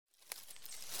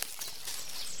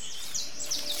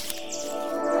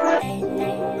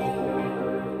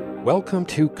Welcome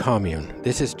to Commune.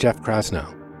 This is Jeff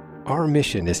Krasno. Our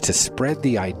mission is to spread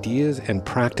the ideas and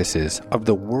practices of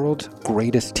the world's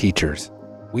greatest teachers.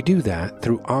 We do that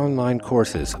through online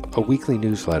courses, a weekly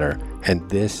newsletter, and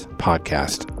this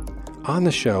podcast. On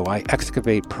the show, I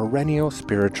excavate perennial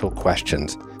spiritual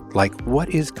questions like, what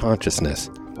is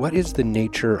consciousness? What is the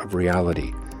nature of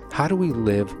reality? How do we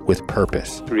live with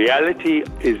purpose? Reality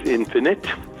is infinite.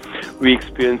 We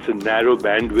experience a narrow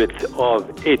bandwidth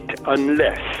of it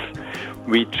unless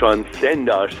we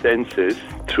transcend our senses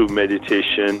through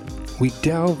meditation. We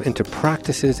delve into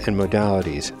practices and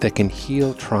modalities that can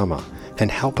heal trauma and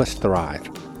help us thrive.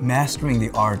 Mastering the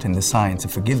art and the science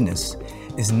of forgiveness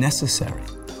is necessary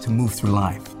to move through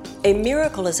life. A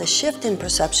miracle is a shift in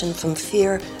perception from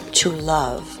fear to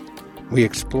love. We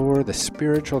explore the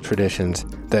spiritual traditions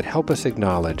that help us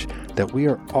acknowledge that we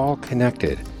are all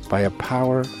connected by a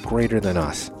power greater than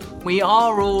us. We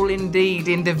are all indeed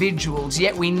individuals,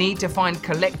 yet we need to find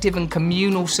collective and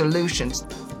communal solutions.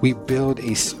 We build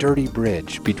a sturdy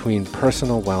bridge between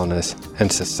personal wellness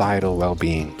and societal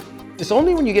well-being. It's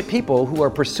only when you get people who are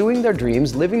pursuing their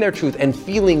dreams, living their truth, and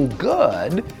feeling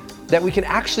good that we can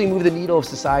actually move the needle of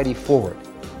society forward.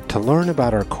 To learn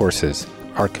about our courses,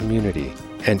 our community,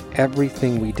 and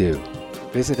everything we do,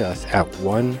 visit us at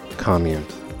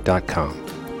onecommune.com.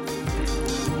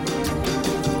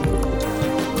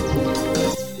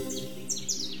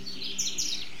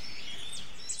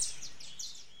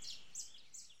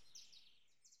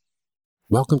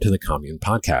 Welcome to the Commune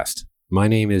Podcast. My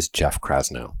name is Jeff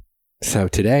Krasno. So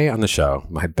today on the show,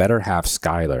 my better half,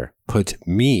 Schuyler, puts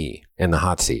me in the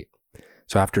hot seat.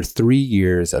 So after 3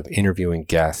 years of interviewing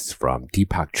guests from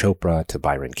Deepak Chopra to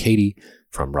Byron Katie,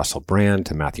 from Russell Brand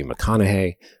to Matthew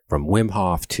McConaughey, from Wim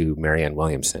Hof to Marianne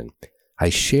Williamson, I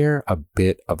share a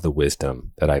bit of the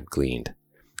wisdom that I've gleaned.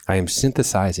 I am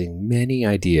synthesizing many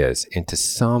ideas into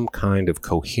some kind of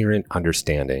coherent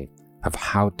understanding of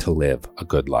how to live a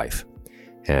good life.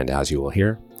 And as you will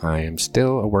hear, I am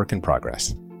still a work in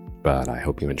progress, but I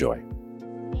hope you enjoy.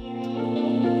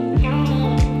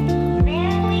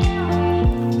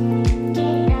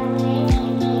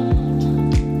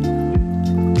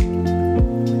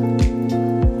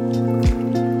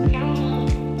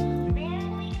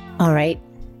 All right,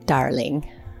 darling,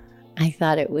 I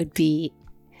thought it would be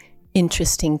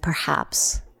interesting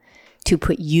perhaps to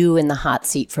put you in the hot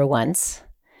seat for once.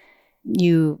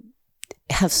 You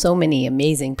have so many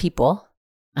amazing people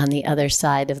on the other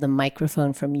side of the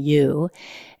microphone from you.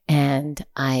 And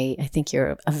I think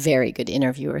you're a very good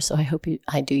interviewer, so I hope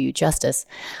I do you justice.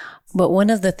 But one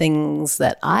of the things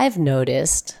that I've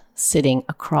noticed sitting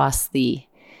across the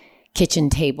kitchen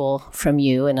table from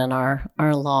you and on our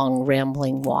long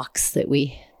rambling walks that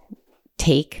we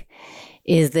take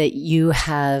is that you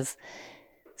have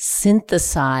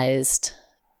synthesized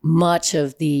much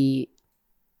of the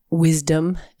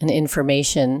wisdom and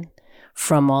information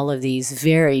from all of these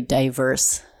very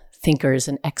diverse thinkers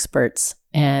and experts,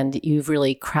 and you've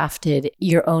really crafted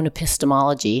your own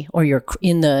epistemology, or you're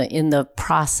in the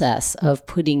process of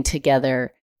putting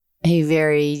together a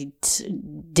very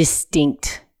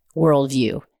distinct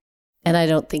worldview. And I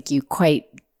don't think you quite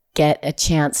get a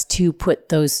chance to put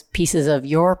those pieces of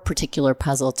your particular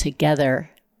puzzle together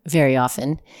very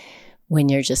often when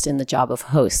you're just in the job of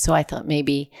host. So I thought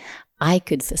maybe I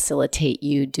could facilitate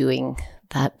you doing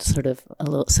that sort of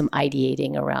some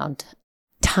ideating around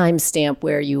timestamp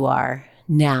where you are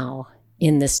now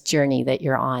in this journey that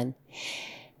you're on.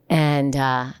 And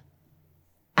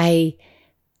I've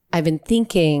been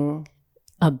thinking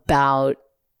about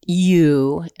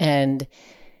you and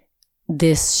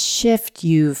this shift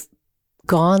you've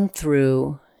gone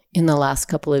through in the last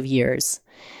couple of years,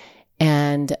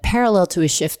 and parallel to a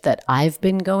shift that I've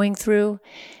been going through.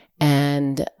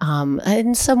 And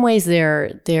in some ways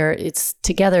it's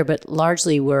together, but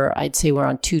largely I'd say we're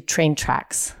on two train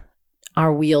tracks,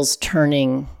 our wheels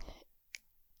turning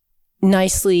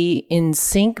nicely in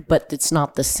sync, but it's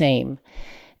not the same.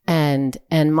 And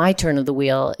my turn of the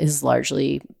wheel is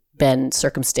largely been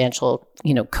circumstantial,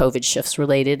 COVID shifts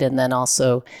related, and then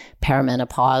also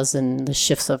perimenopause and the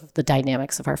shifts of the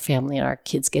dynamics of our family and our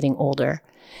kids getting older.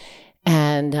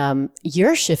 And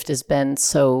your shift has been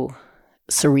so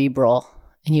cerebral,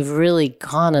 and you've really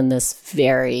gone on this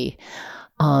very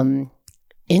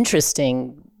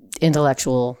interesting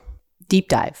intellectual deep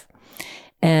dive,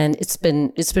 and it's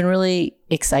been really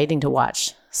exciting to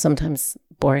watch. Sometimes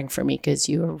boring for me because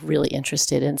you are really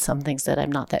interested in some things that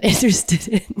I'm not that interested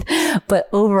in, but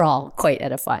overall quite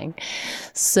edifying.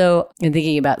 So in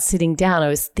thinking about sitting down, I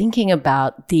was thinking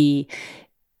about the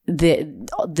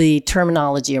the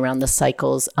terminology around the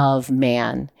cycles of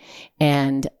man.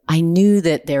 And I knew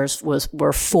that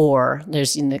were four.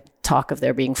 There's talk of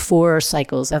there being 4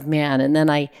 cycles of man. And then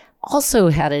I also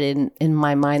had it in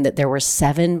my mind that there were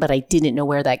 7, but I didn't know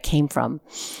where that came from.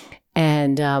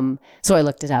 And so I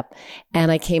looked it up,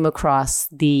 and I came across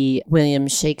the William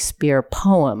Shakespeare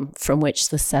poem from which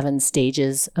the 7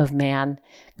 stages of man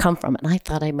come from. And I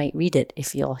thought I might read it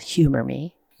if you'll humor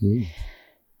me. Do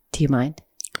you mind?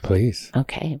 Please.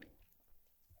 Okay.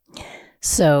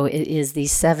 So it is The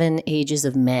 7 Ages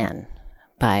of Man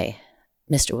by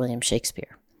Mr. William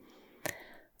Shakespeare.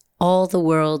 All the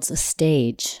world's a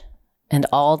stage, and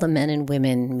all the men and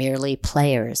women merely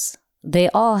players. They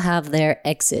all have their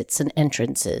exits and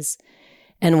entrances,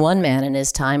 and one man in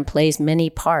his time plays many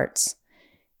parts,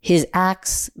 his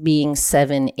acts being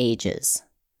 7 ages.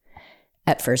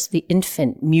 At first, the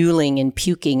infant mewling and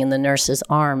puking in the nurse's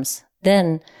arms,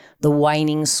 then the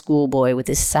whining schoolboy with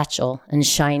his satchel and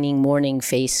shining morning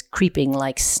face creeping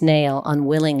like snail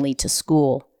unwillingly to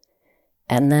school,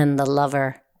 and then the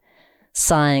lover,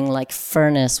 sighing like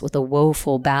furnace with a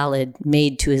woeful ballad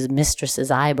made to his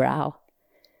mistress's eyebrow.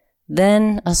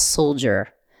 Then a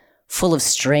soldier, full of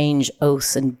strange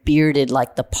oaths and bearded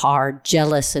like the pard,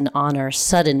 jealous in honor,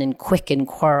 sudden and quick in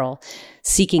quarrel,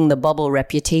 seeking the bubble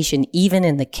reputation even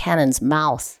in the cannon's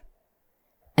mouth.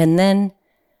 And then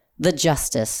the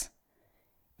justice,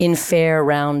 in fair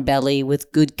round belly,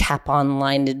 with good cap on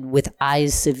lined, with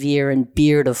eyes severe and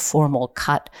beard of formal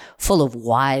cut, full of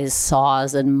wise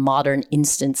saws and modern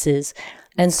instances,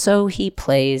 and so he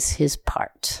plays his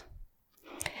part.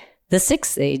 The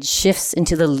 6th age shifts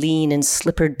into the lean and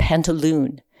slippered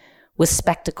pantaloon, with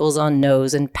spectacles on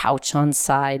nose and pouch on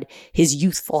side, his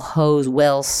youthful hose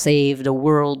well saved, a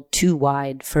world too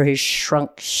wide for his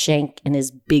shrunk shank and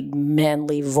his big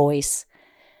manly voice.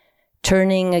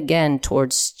 Turning again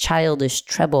towards childish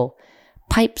treble,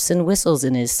 pipes and whistles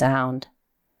in his sound.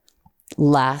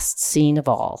 Last scene of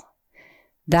all.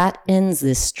 That ends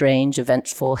this strange,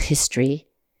 eventful history,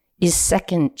 is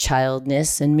second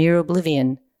childness and mere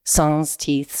oblivion, sans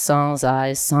teeth, sans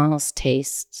eyes, sans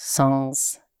taste,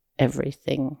 sans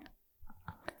everything.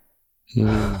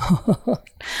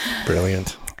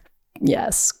 Brilliant.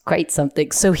 Yes, quite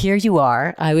something. So here you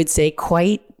are, I would say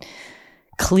quite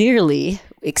clearly,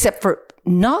 except for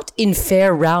not in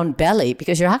fair round belly,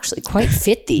 because you're actually quite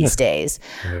fit these days,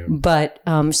 but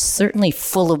certainly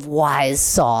full of wise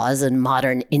saws and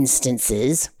modern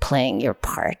instances playing your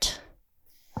part.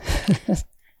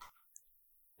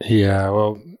 Yeah,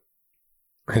 well,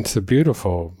 it's a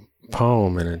beautiful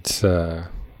poem, and it's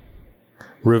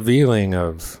revealing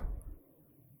of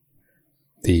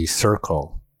the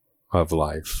circle of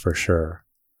life, for sure.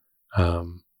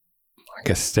 I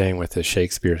guess staying with the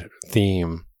Shakespeare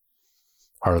theme,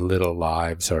 our little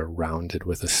lives are rounded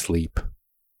with a sleep.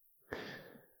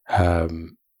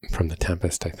 From The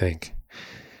Tempest, I think,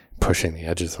 pushing the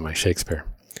edges of my Shakespeare.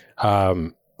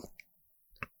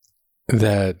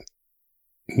 That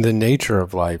the nature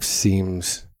of life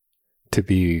seems to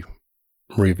be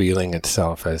revealing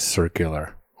itself as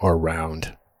circular or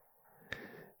round.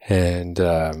 And,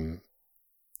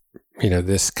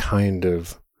 this kind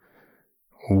of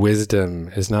wisdom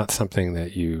is not something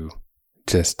that you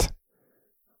just,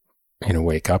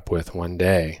 wake up with one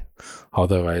day.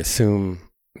 Although I assume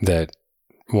that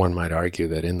one might argue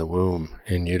that in the womb,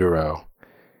 in utero,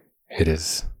 it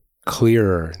is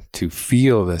clearer to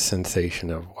feel the sensation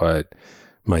of what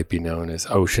might be known as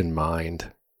ocean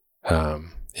mind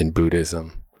in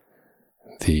Buddhism.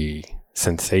 The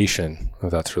sensation, well,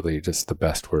 that's really just the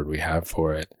best word we have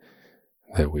for it,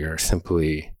 that we are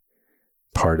simply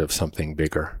part of something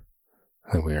bigger,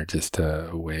 that we are just a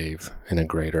wave in a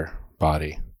greater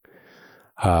body.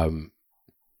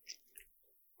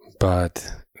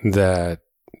 But that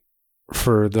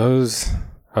for those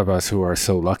of us who are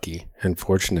so lucky and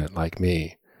fortunate like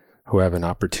me, who have an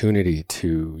opportunity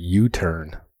to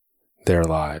U-turn their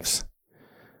lives,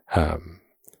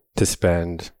 to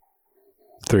spend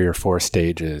 3 or 4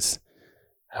 stages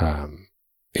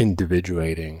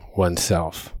individuating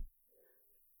oneself,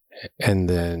 and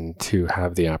then to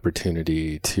have the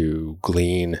opportunity to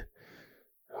glean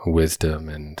wisdom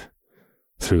and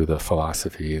through the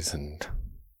philosophies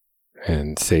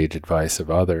and sage advice of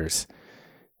others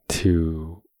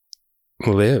to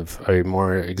live a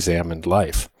more examined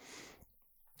life.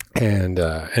 And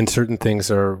certain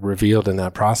things are revealed in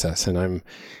that process. And I'm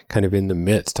kind of in the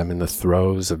midst, I'm in the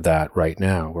throes of that right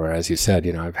now, where, as you said,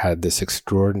 I've had this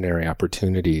extraordinary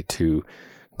opportunity to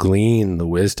glean the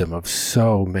wisdom of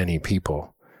so many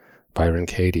people. Byron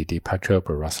Katie, Deepak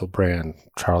Chopra, Russell Brand,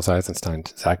 Charles Eisenstein,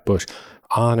 Zach Bush,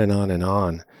 on and on and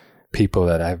on people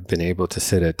that I've been able to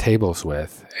sit at tables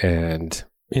with and,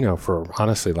 for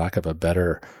honestly lack of a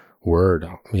better word,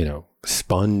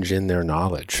 sponge in their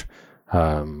knowledge,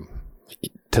 to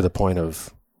the point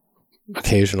of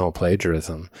occasional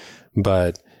plagiarism.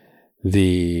 But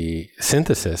the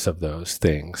synthesis of those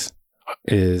things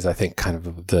is, I think, kind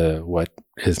of what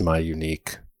is my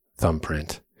unique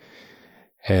thumbprint.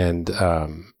 And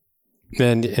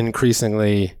then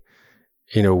increasingly,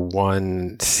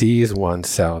 one sees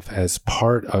oneself as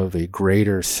part of a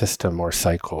greater system or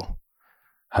cycle,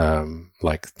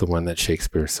 like the one that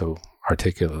Shakespeare so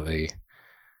articulately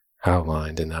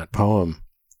outlined in that poem.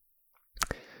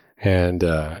 And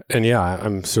yeah,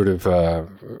 I'm sort of,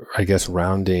 I guess,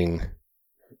 rounding,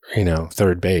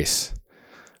 third base,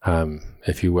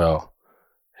 if you will.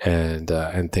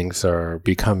 And things are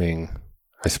becoming,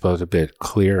 I suppose, a bit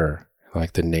clearer,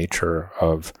 like the nature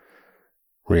of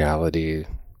reality,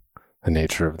 the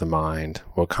nature of the mind,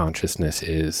 what consciousness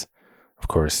is. Of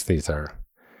course, these are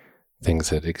things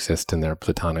that exist in their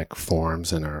Platonic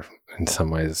forms and are in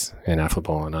some ways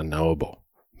ineffable and unknowable.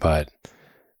 But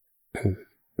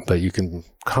you can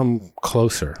come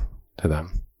closer to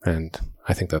them. And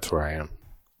I think that's where I am.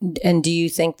 And do you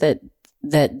think that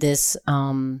this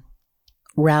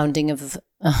rounding of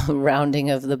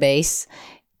the base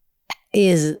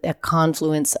is a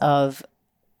confluence of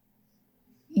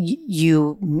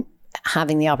you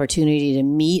having the opportunity to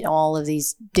meet all of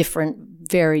these different,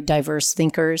 very diverse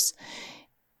thinkers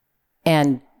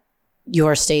and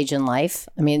your stage in life?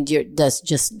 I mean, that's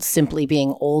just simply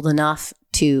being old enough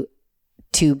to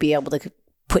be able to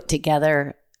put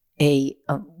together a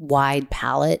wide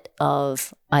palette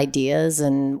of ideas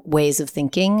and ways of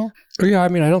thinking? Yeah, I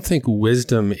mean, I don't think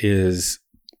wisdom is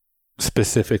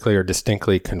specifically or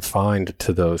distinctly confined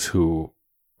to those who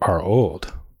are old.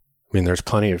 I mean, there's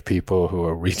plenty of people who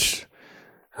have reached...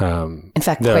 in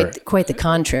fact, quite the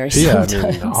contrary. Yeah,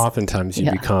 sometimes. I mean, ossified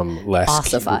you become less...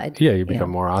 Ossified. You become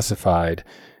more ossified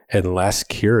and less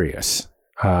curious.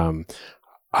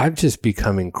 I've just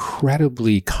become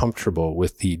incredibly comfortable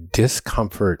with the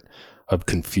discomfort of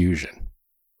confusion.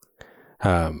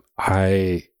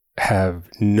 I have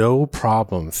no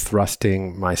problem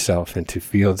thrusting myself into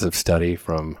fields of study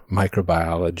from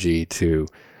microbiology to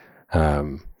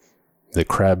the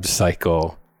Krebs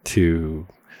cycle to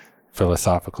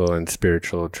philosophical and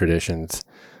spiritual traditions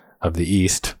of the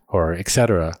East, or et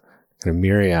cetera, a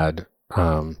myriad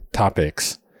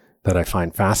topics that I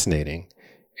find fascinating.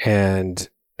 And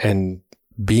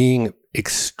being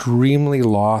extremely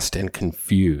lost and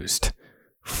confused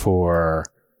for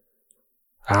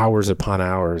hours upon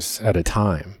hours at a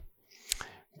time.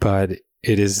 But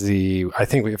it is I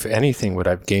think if anything, what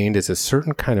I've gained is a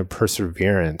certain kind of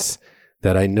perseverance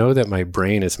that I know that my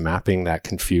brain is mapping that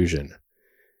confusion.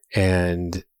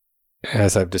 And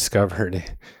as I've discovered,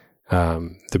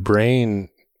 the brain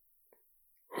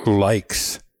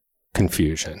likes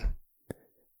confusion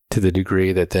to the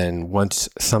degree that then once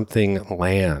something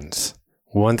lands,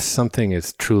 once something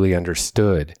is truly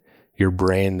understood, your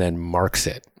brain then marks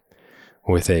it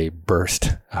with a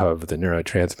burst of the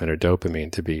neurotransmitter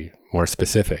dopamine, to be more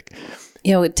specific.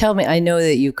 Tell me, I know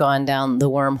that you've gone down the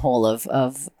wormhole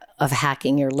of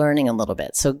hacking your learning a little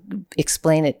bit. So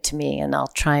explain it to me and I'll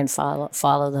try and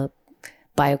follow the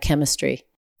biochemistry.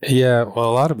 Yeah,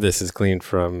 well, a lot of this is gleaned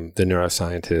from the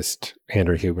neuroscientist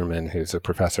Andrew Huberman, who's a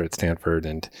professor at Stanford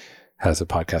and has a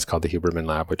podcast called The Huberman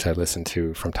Lab, which I listen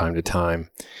to from time to time.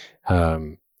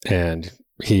 And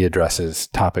he addresses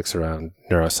topics around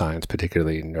neuroscience,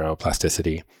 particularly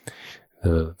neuroplasticity,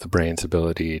 the brain's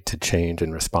ability to change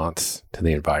in response to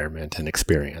the environment and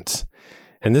experience.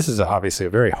 And this is obviously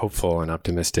a very hopeful and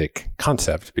optimistic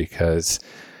concept because,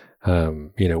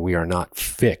 we are not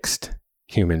fixed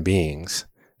human beings,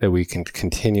 that we can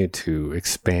continue to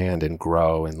expand and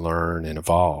grow and learn and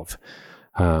evolve,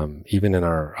 even in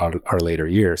our later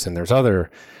years. And there's other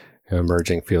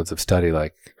emerging fields of study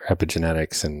like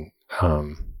epigenetics and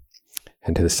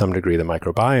to some degree the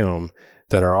microbiome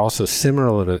that are also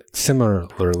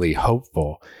similarly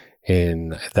hopeful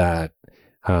in that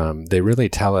they really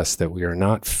tell us that we are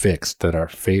not fixed, that our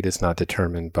fate is not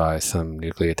determined by some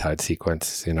nucleotide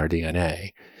sequence in our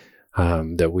DNA,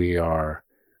 that we are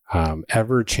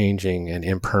ever-changing and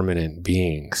impermanent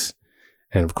beings.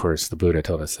 And of course, the Buddha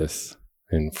told us this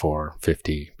in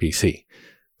 450 BC,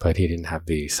 but he didn't have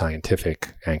the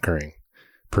scientific anchoring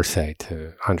per se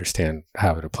to understand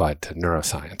how it applied to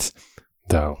neuroscience,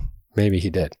 though maybe he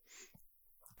did.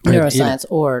 Neuroscience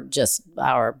or just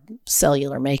our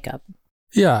cellular makeup.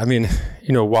 Yeah, I mean,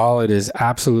 while it is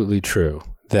absolutely true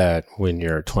that when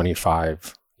you're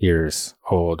 25 years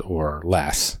old or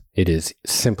less, it is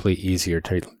simply easier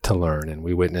to learn. And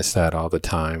we witness that all the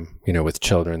time, with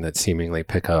children that seemingly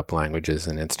pick up languages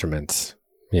and instruments,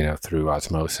 through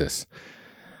osmosis.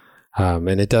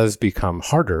 And it does become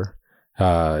harder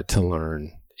to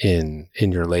learn in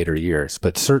your later years,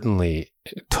 but certainly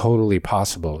totally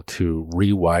possible to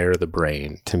rewire the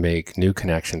brain, to make new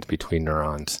connections between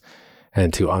neurons,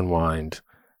 and to unwind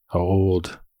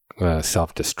old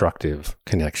self-destructive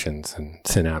connections and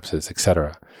synapses,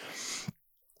 etc.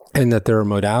 And that there are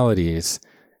modalities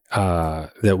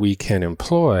that we can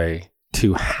employ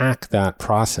to hack that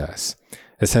process.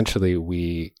 Essentially,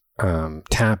 we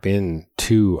tap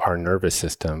into our nervous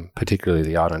system, particularly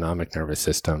the autonomic nervous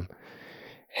system,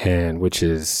 and which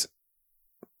is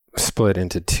split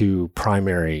into two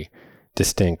primary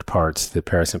distinct parts, the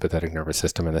parasympathetic nervous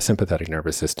system and the sympathetic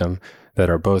nervous system, that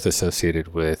are both associated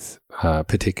with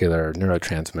particular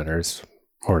neurotransmitters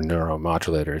or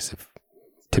neuromodulators,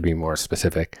 to be more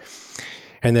specific.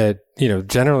 And that,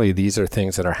 generally these are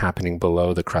things that are happening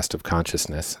below the crust of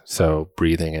consciousness. So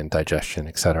breathing and digestion,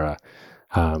 et cetera,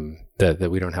 that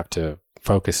we don't have to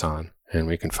focus on, and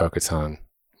we can focus on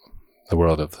the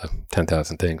world of the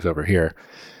 10,000 things over here.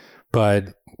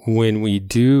 But when we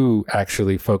do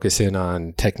actually focus in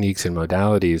on techniques and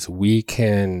modalities, we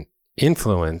can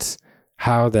influence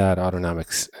how that autonomic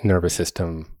nervous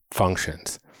system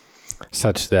functions,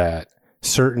 such that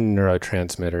certain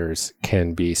neurotransmitters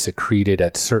can be secreted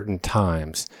at certain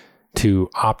times to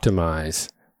optimize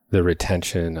the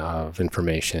retention of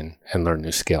information and learn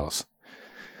new skills.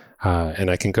 And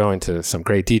I can go into some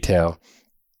great detail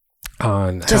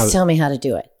on Just tell me how to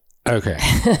do it. Okay.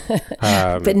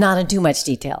 But not in too much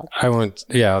detail. I won't,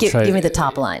 I'll try. Give me the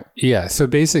top line. Yeah. So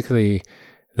basically,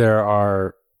 there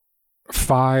are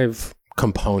 5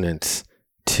 components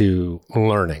to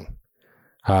learning,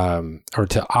 or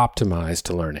to optimize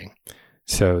to learning.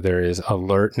 So there is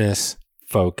alertness,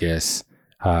 focus,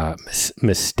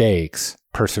 mistakes,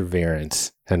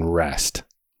 perseverance, and rest.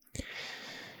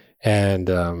 And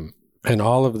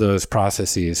all of those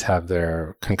processes have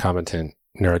their concomitant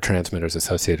neurotransmitters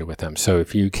associated with them. So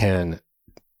if you can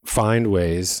find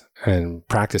ways and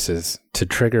practices to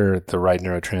trigger the right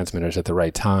neurotransmitters at the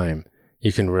right time,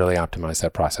 you can really optimize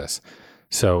that process.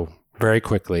 So very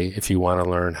quickly, if you want to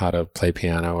learn how to play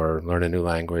piano or learn a new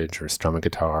language or strum a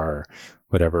guitar or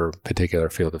whatever particular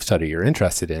field of study you're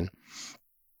interested in,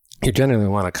 you generally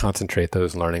want to concentrate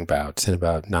those learning bouts in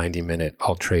about 90-minute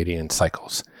ultradian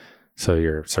cycles. So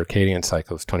your circadian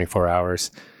cycle is 24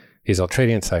 hours. These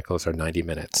ultradian cycles are 90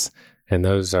 minutes. And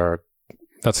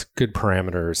that's good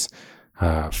parameters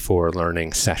for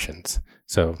learning sessions.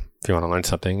 So if you want to learn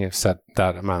something, you set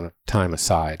that amount of time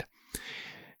aside.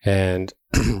 And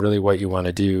really what you want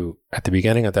to do at the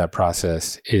beginning of that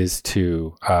process is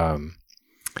to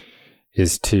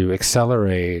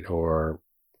accelerate or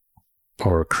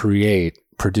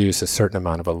produce a certain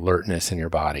amount of alertness in your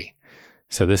body.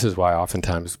 So this is why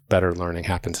oftentimes better learning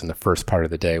happens in the first part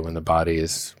of the day when the body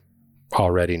is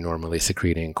already normally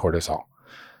secreting cortisol.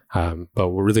 But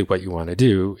really what you want to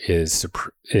do is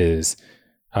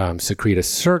secrete a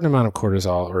certain amount of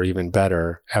cortisol, or even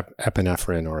better,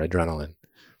 epinephrine or adrenaline.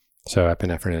 So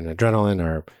epinephrine and adrenaline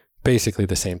are basically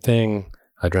the same thing.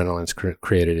 Adrenaline's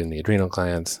created in the adrenal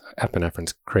glands.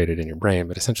 Epinephrine's created in your brain,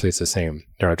 but essentially it's the same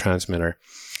neurotransmitter.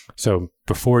 So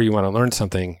before you want to learn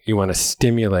something, you want to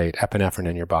stimulate epinephrine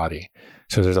in your body.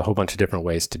 So there's a whole bunch of different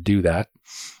ways to do that.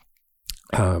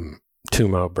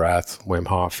 Tumo, breath, Wim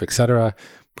Hof, etc.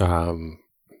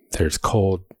 There's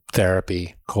cold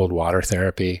therapy, cold water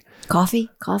therapy. Coffee?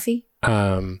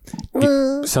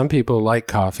 Some people like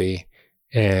coffee,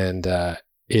 and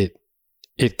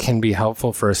it can be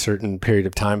helpful for a certain period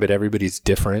of time, but everybody's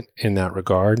different in that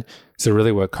regard. So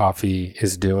really what coffee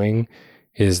is doing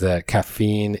is that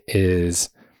caffeine is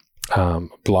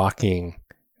blocking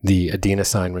the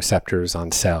adenosine receptors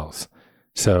on cells.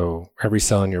 So every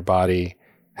cell in your body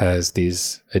has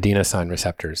these adenosine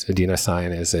receptors.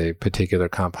 Adenosine is a particular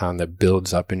compound that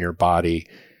builds up in your body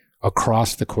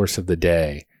across the course of the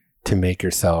day to make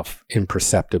yourself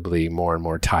imperceptibly more and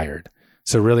more tired.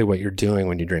 So really what you're doing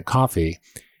when you drink coffee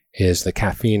is the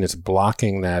caffeine is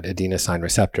blocking that adenosine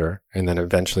receptor, and then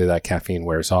eventually that caffeine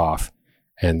wears off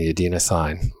and the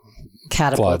adenosine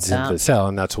floods into the cell,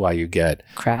 and that's why you get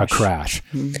a crash.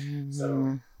 Mm-hmm.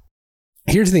 So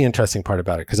here's the interesting part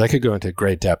about it, because I could go into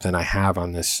great depth, and I have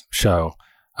on this show,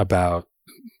 about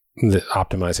the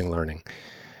optimizing learning.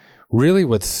 Really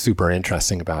what's super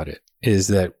interesting about it is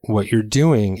that what you're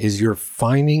doing is you're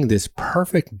finding this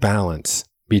perfect balance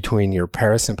between your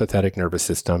parasympathetic nervous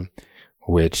system,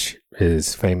 which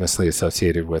is famously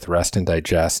associated with rest and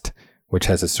digest, which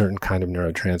has a certain kind of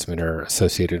neurotransmitter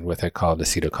associated with it called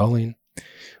acetylcholine,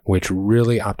 which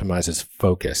really optimizes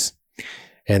focus.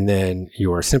 And then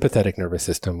your sympathetic nervous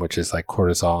system, which is like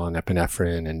cortisol and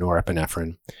epinephrine and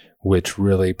norepinephrine, which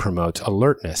really promotes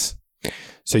alertness.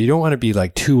 So you don't want to be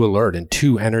like too alert and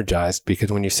too energized,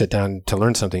 because when you sit down to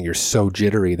learn something, you're so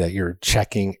jittery that you're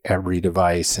checking every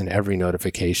device and every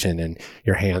notification and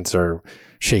your hands are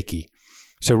shaky.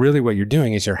 So really what you're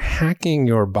doing is you're hacking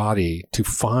your body to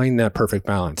find that perfect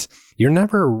balance. You're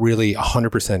never really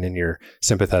 100% in your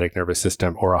sympathetic nervous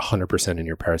system or 100% in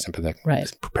your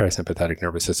parasympathetic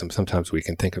nervous system. Sometimes we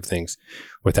can think of things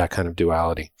with that kind of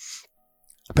duality.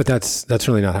 But that's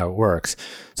really not how it works.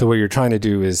 So what you're trying to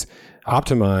do is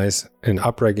optimize and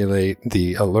upregulate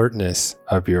the alertness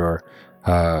of your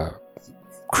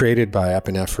created by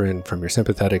epinephrine from your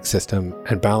sympathetic system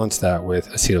and balance that with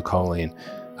acetylcholine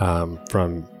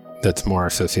from that's more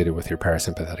associated with your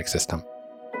parasympathetic system.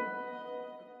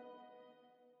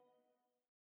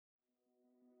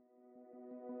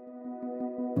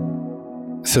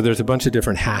 So there's a bunch of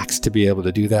different hacks to be able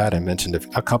to do that. I mentioned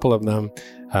a couple of them.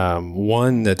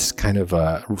 One that's kind of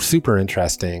super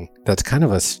interesting, that's kind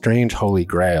of a strange holy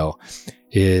grail,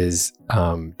 is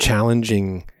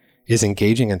engaging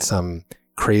in some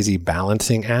crazy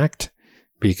balancing act,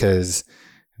 because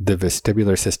the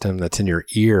vestibular system that's in your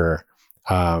ear,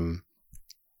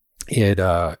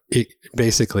 it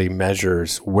basically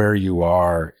measures where you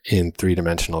are in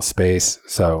three-dimensional space.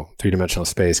 So three-dimensional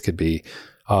space could be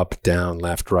up, down,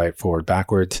 left, right, forward,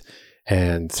 backwards.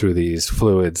 And through these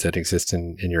fluids that exist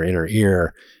in your inner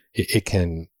ear, it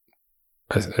can,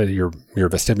 your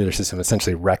vestibular system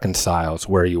essentially reconciles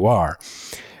where you are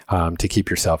to keep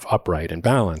yourself upright and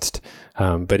balanced.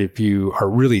 But if you are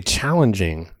really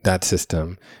challenging that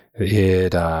system, there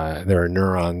are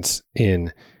neurons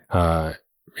in that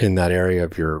area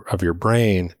of your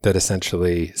brain that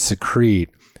essentially secrete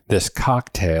this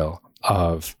cocktail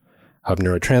of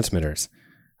neurotransmitters.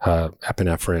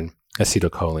 Epinephrine,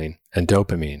 acetylcholine, and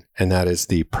dopamine. And that is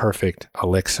the perfect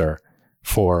elixir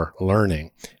for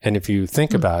learning. And if you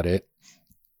think about it,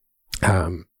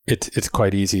 it's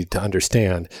quite easy to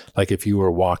understand. Like if you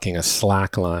were walking a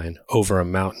slack line over a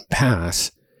mountain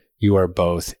pass, you are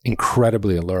both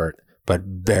incredibly alert, but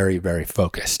very, very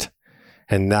focused.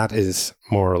 And that is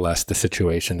more or less the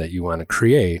situation that you want to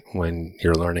create when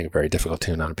you're learning a very difficult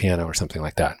tune on a piano or something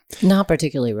like that. Not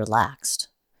particularly relaxed.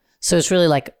 So it's really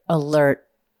like alert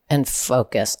and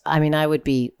focus. I mean, I would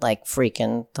be like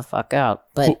freaking the fuck out,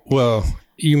 but well,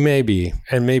 you may be,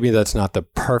 and maybe that's not the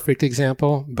perfect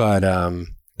example, but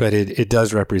it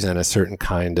does represent a certain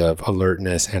kind of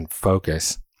alertness and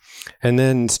focus. And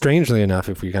then, strangely enough,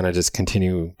 if we kind of just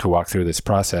continue to walk through this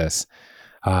process,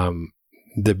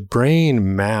 the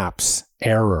brain maps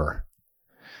error.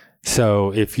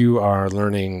 So if you are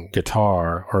learning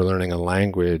guitar or learning a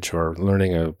language or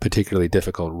learning a particularly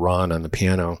difficult run on the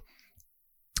piano,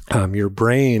 your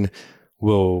brain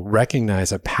will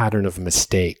recognize a pattern of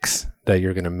mistakes that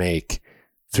you're going to make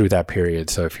through that period.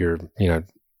 So if you're,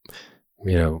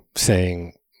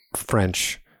 saying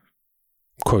French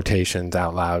quotations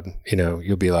out loud,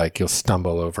 you'll be like, you'll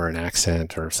stumble over an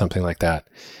accent or something like that.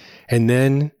 And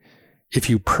then if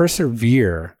you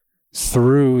persevere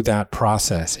through that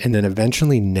process and then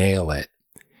eventually nail it,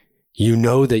 you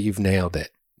know that you've nailed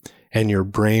it, and your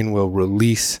brain will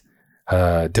release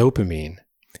dopamine,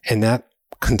 and that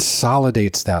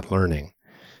consolidates that learning.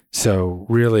 So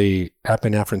really,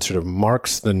 epinephrine sort of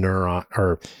marks the neuron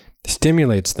or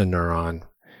stimulates the neuron.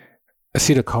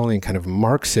 Acetylcholine kind of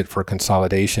marks it for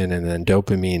consolidation, and then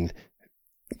dopamine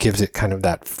gives it kind of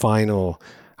that final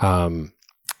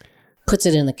puts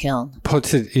it in the kiln.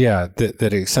 That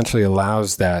essentially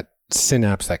allows that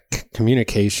synapse, that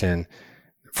communication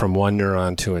from one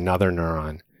neuron to another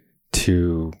neuron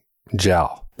to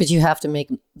gel. But you have to make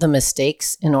the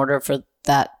mistakes in order for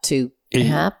that to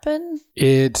happen?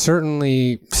 It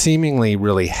certainly seemingly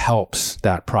really helps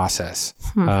that process.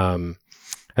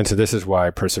 And so this is why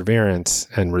perseverance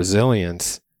and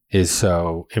resilience is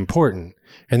so important.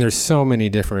 And there's so many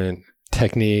different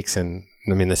techniques, and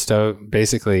I mean,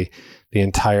 basically the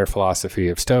entire philosophy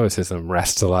of Stoicism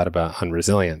rests a lot on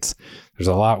resilience. There's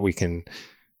a lot we can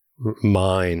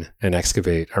mine and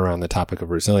excavate around the topic of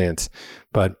resilience.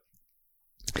 But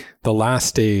the last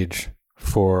stage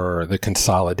for the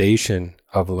consolidation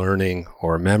of learning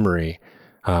or memory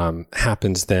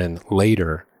happens then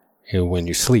later when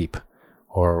you sleep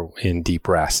or in deep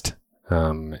rest.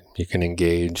 You can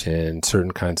engage in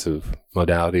certain kinds of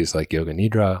modalities like yoga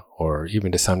nidra, or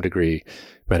even to some degree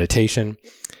meditation,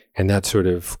 and that sort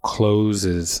of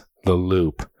closes the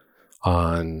loop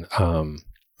on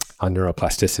on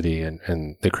neuroplasticity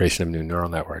and the creation of new neural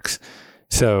networks.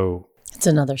 So it's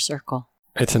another circle.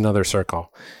 It's another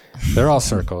circle. They're all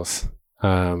circles.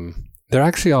 They're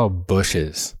actually all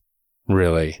bushes,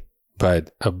 really.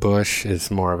 But a bush is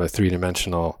more of a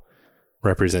three-dimensional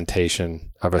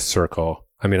representation of a circle.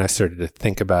 I mean, I started to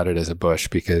think about it as a bush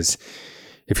because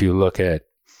if you look at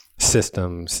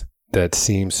systems that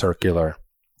seem circular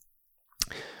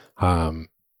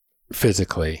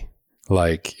physically,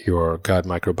 like your gut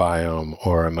microbiome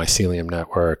or a mycelium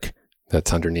network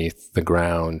that's underneath the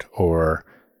ground, or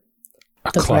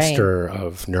a cluster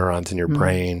of neurons in your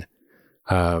brain,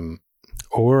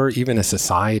 or even a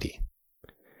society.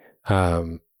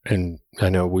 And I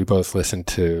know we both listened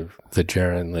to the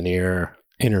Jaron Lanier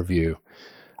interview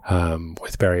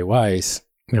with Barry Weiss,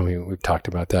 and we've talked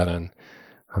about that on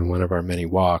one of our many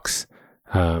walks.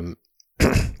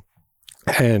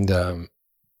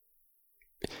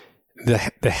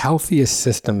 The healthiest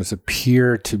systems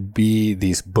appear to be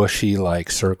these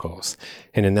bushy-like circles.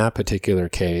 And in that particular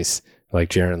case, like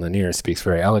Jaron Lanier speaks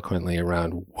very eloquently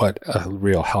around what a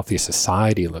real healthy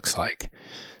society looks like.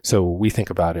 So we think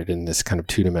about it in this kind of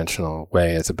two-dimensional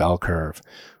way as a bell curve,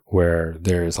 where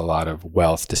there's a lot of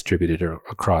wealth distributed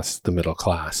across the middle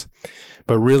class.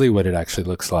 But really what it actually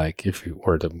looks like, if you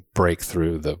were to break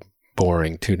through the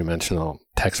boring two-dimensional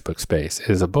textbook space,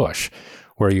 is a bush,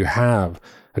 where you have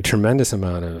a tremendous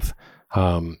amount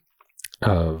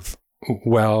of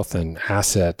wealth and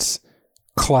assets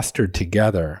clustered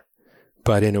together,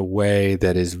 but in a way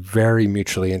that is very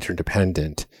mutually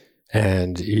interdependent.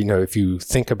 And, you know, if you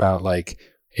think about like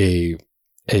a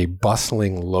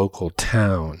bustling local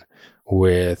town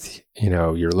with, you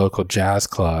know, your local jazz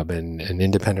club and an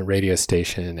independent radio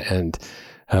station and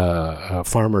a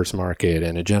farmer's market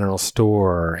and a general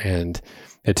store and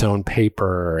its own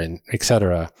paper and et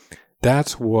cetera,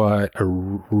 that's what a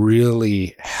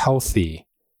really healthy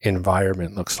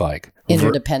environment looks like.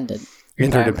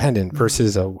 Interdependent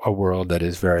versus a world that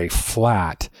is very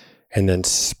flat and then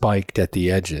spiked at the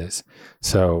edges.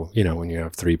 So, you know, when you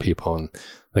have 3 people in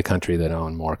the country that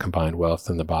own more combined wealth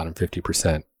than the bottom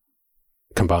 50%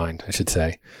 combined, I should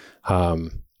say,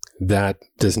 that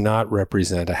does not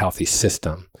represent a healthy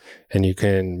system. And you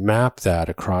can map that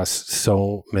across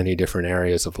so many different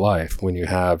areas of life. When you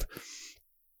have,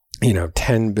 you know,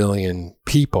 10 billion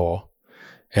people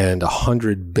and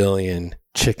 100 billion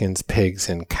chickens, pigs,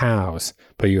 and cows,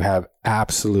 but you have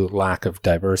absolute lack of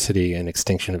diversity and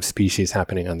extinction of species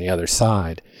happening on the other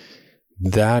side,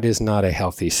 that is not a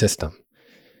healthy system.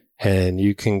 And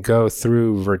you can go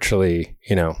through virtually,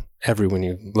 you know, when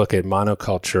you look at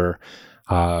monoculture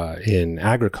in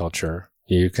agriculture,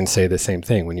 you can say the same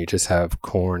thing. When you just have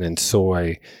corn and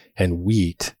soy and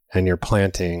wheat, and you're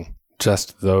planting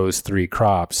just those 3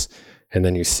 crops, and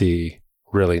then you see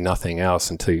really nothing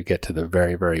else until you get to the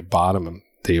very, very bottom,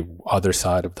 the other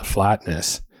side of the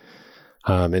flatness.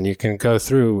 And you can go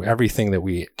through everything that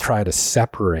we try to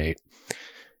separate,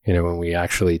 you know, when we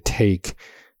actually take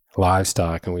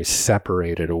livestock and we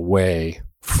separate it away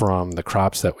from the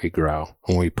crops that we grow,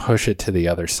 when we push it to the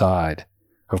other side.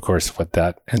 Of course, what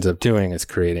that ends up doing is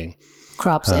creating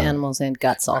crops, animals, and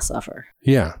guts all suffer.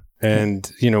 Yeah. And,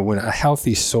 you know, when a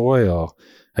healthy soil,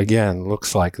 again,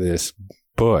 looks like this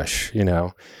bush, you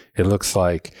know, it looks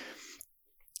like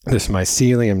this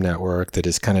mycelium network that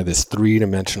is kind of this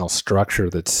 3-dimensional structure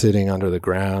that's sitting under the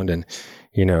ground, and,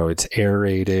 you know, it's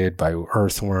aerated by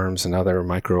earthworms and other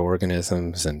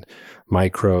microorganisms and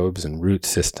microbes and root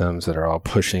systems that are all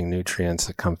pushing nutrients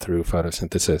that come through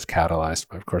photosynthesis, catalyzed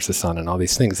by, of course, the sun and all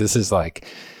these things. This is like,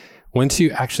 once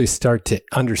you actually start to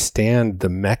understand the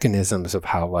mechanisms of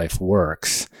how life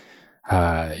works,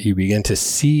 you begin to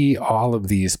see all of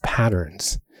these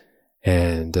patterns.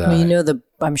 And well, you know,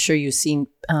 I'm sure you've seen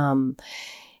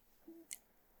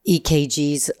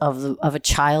EKGs of a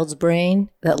child's brain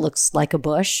that looks like a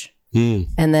bush, and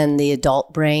then the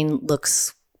adult brain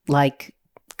looks like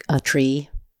a tree,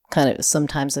 kind of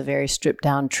sometimes a very stripped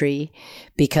down tree,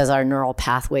 because our neural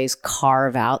pathways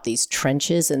carve out these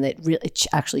trenches, and it really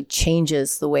actually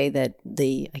changes the way that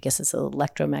I guess it's an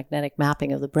electromagnetic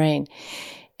mapping of the brain.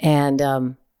 And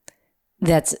I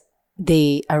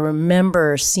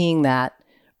remember seeing that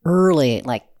early,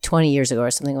 like 20 years ago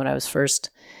or something, when I was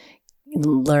first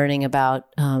learning about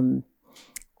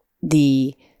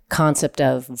the concept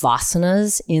of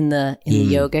vasanas in the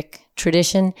yogic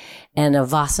tradition. And a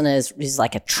vasana is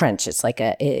like a trench. It's like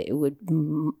it would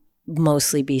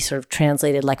mostly be sort of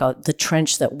translated like the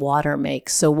trench that water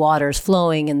makes. So water is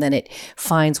flowing, and then it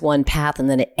finds one path, and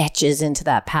then it etches into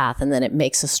that path, and then it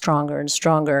makes us stronger and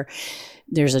stronger.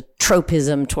 There's a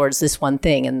tropism towards this one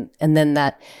thing, and then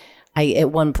that I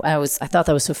thought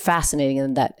that was so fascinating,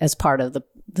 and that as part of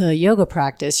the yoga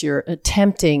practice, you're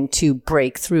attempting to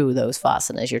break through those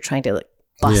vasanas. You're trying to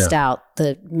bust out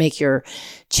make your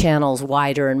channels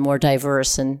wider and more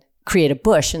diverse and create a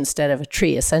bush instead of a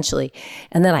tree, essentially.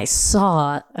 And then I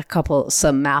saw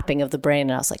some mapping of the brain,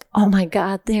 and I was like, oh my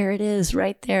God, there it is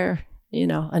right there.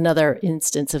 Another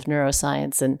instance of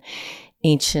neuroscience and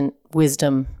ancient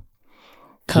wisdom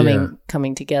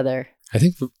coming together. I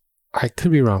think I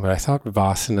could be wrong, but I thought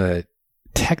Vasana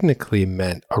technically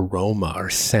meant aroma or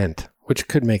scent, which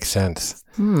could make sense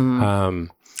in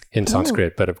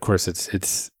Sanskrit. But of course,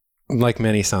 it's like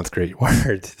many Sanskrit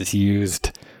words, it's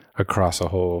used across a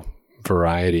whole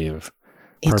variety of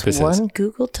purposes. It's one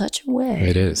Google touch away.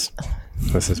 It is.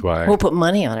 This is why. We'll put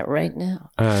money on it right now.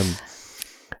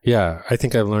 Yeah, I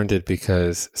think I learned it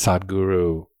because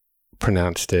Sadhguru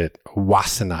pronounced it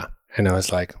wasana. And I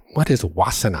was like, what is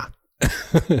wasana?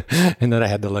 And then I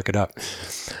had to look it up.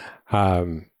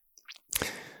 But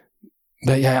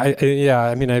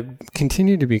I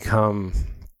continue to become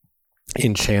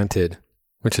enchanted,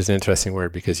 which is an interesting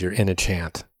word because you're in a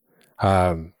chant.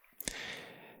 And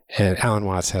Alan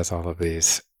Watts has all of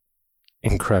these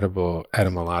incredible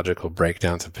etymological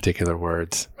breakdowns of particular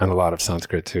words, and a lot of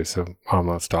Sanskrit too. So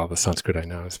almost all the Sanskrit I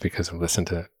know is because I've listened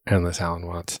to endless Alan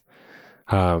Watts.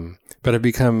 But I've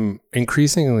become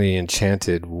increasingly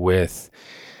enchanted with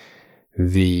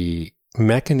the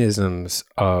mechanisms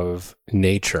of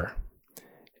nature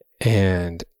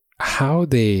and how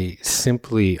they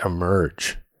simply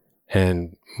emerge.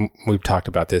 And we've talked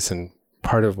about this, and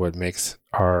part of what makes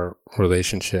our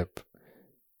relationship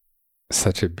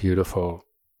such a beautiful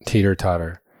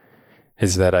teeter-totter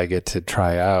is that I get to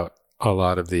try out a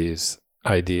lot of these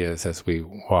ideas as we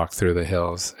walk through the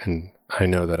hills. And I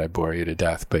know that I bore you to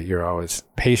death, but you're always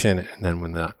patient. And then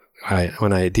when the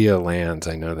idea lands,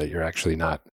 I know that you're actually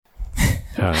not.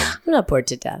 I'm not bored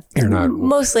to death. You're not.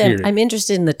 Mostly, I'm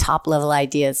interested in the top level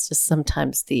ideas. Just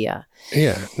sometimes the.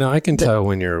 Yeah, no, I can tell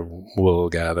when you're wool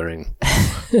gathering.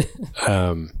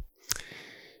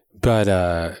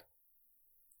 But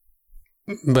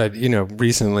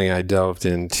recently I delved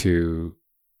into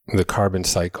the carbon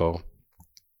cycle,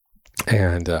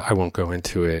 and I won't go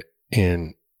into it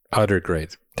in utter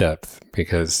great depth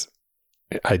because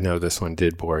I know this one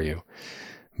did bore you.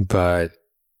 But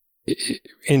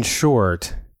in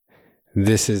short,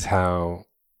 this is how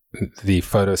the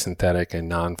photosynthetic and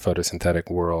non-photosynthetic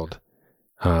world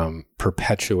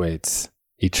perpetuates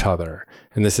each other.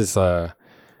 And this is a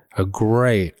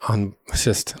great,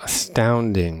 just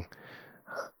astounding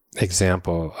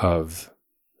example of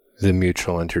the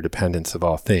mutual interdependence of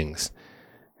all things.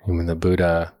 And when the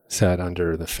Buddha sat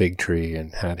under the fig tree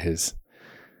and had his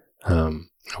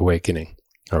awakening,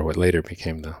 or what later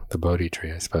became the Bodhi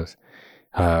tree, I suppose,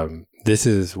 this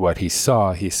is what he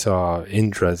saw. He saw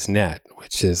Indra's net,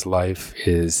 which is life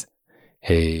is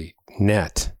a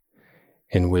net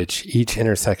in which each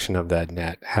intersection of that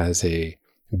net has a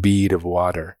bead of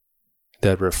water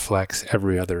that reflects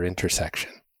every other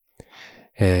intersection.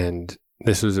 And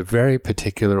this was a very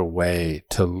particular way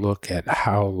to look at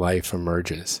how life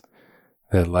emerges,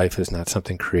 that life is not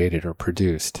something created or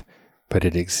produced, but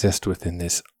it exists within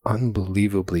this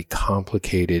unbelievably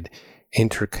complicated,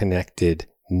 interconnected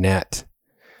net.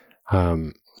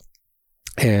 And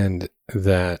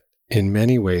that in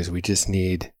many ways, we just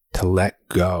need to let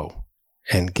go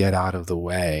and get out of the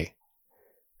way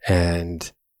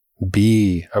and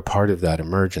be a part of that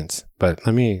emergence. But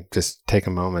let me just take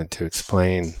a moment to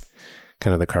explain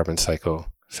kind of the carbon cycle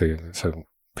so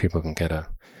people can get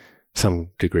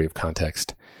some degree of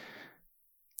context.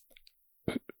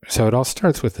 So it all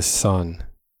starts with the sun,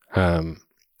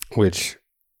 which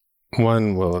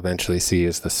one will eventually see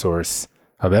as the source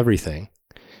of everything.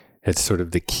 It's sort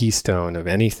of the keystone of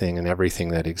anything and everything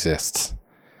that exists.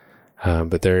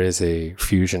 But there is a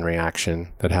fusion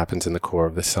reaction that happens in the core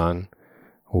of the sun,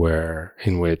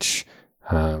 in which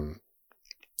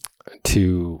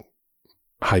two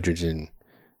hydrogen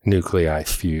nuclei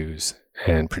fuse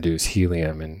and produce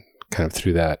helium, and kind of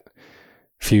through that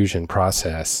fusion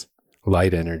process,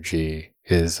 light energy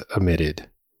is emitted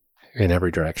in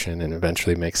every direction and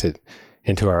eventually makes it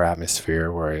into our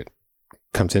atmosphere, where it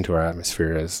comes into our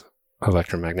atmosphere as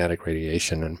electromagnetic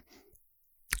radiation and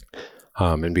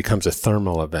becomes a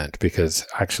thermal event, because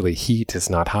actually heat is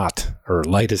not hot, or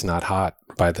light is not hot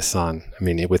by the sun. I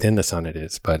mean, within the sun it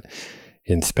is, but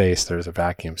in space there's a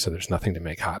vacuum, so there's nothing to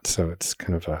make hot. So it's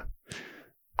kind of a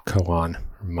koan,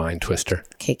 mind twister.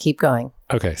 Okay, keep going.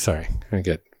 Okay, sorry.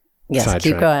 Yes,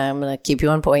 keep going. I'm going to keep you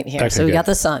on point here. Okay, so we got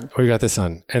the sun. We got the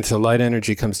sun. And so light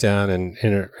energy comes down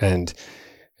and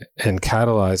and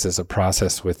catalyzes a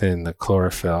process within the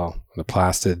chlorophyll, the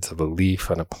plastids of a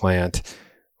leaf on a plant,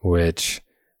 which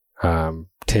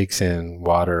takes in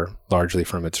water largely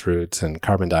from its roots and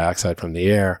carbon dioxide from the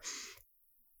air,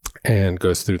 and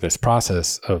goes through this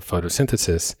process of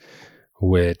photosynthesis,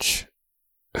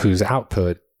 whose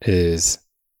output is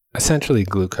essentially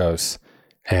glucose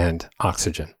and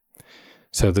oxygen.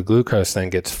 So the glucose then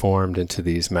gets formed into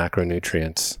these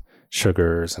macronutrients,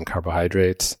 sugars and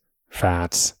carbohydrates,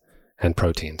 fats, and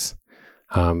proteins.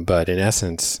 But in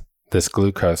essence, this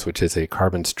glucose, which is a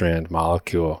carbon strand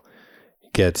molecule,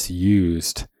 gets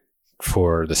used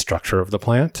for the structure of the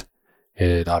plant.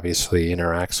 It obviously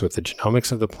interacts with the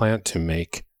genomics of the plant to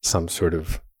make some sort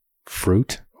of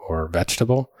fruit or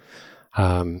vegetable.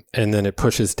 And then it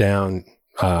pushes down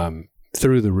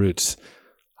through the roots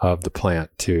of the plant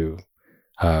to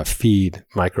feed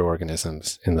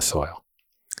microorganisms in the soil.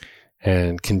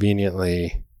 And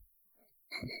conveniently,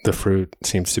 the fruit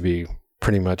seems to be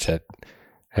pretty much at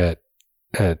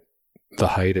the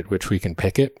height at which we can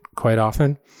pick it quite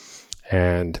often.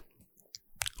 And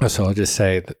so I'll just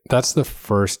say that's the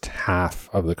first half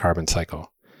of the carbon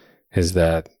cycle, is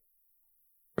that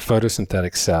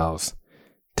photosynthetic cells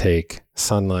take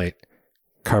sunlight,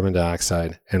 carbon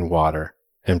dioxide, and water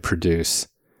and produce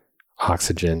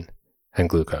oxygen and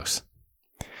glucose.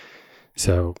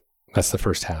 So that's the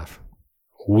first half.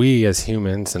 We as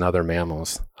humans and other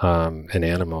mammals and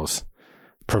animals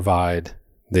provide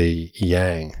the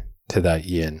yang to that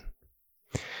yin,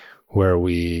 where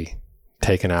we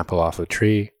take an apple off a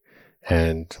tree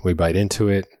and we bite into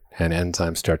it and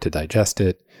enzymes start to digest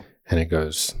it, and it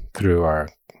goes through our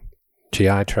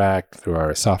GI tract, through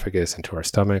our esophagus, into our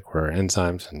stomach, where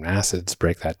enzymes and acids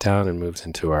break that down and moves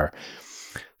into our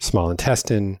small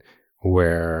intestine,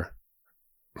 where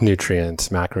nutrients,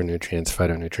 macronutrients,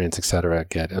 phytonutrients, etc.,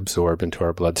 get absorbed into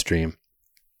our bloodstream.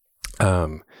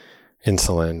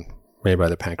 Insulin made by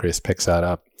the pancreas picks that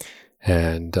up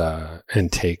and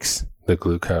takes the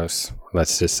glucose,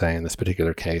 let's just say in this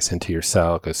particular case, into your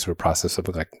cell, goes through a process of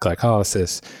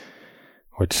glycolysis,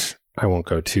 which I won't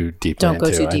go too deeply into.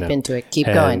 Don't go too deep into it. Keep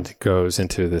going. And goes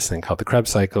into this thing called the Krebs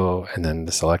cycle, and then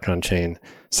this electron chain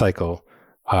cycle,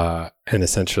 and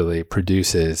essentially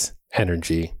produces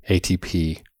energy,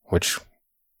 ATP, which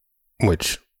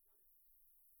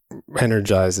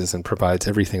energizes and provides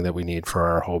everything that we need for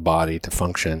our whole body to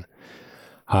function.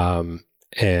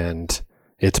 And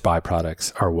its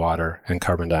byproducts are water and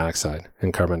carbon dioxide.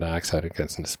 And carbon dioxide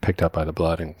gets picked up by the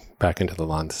blood and back into the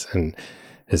lungs and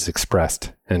is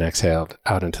expressed and exhaled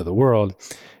out into the world.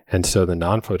 And so the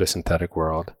non-photosynthetic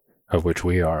world, of which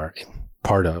we are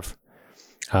part of,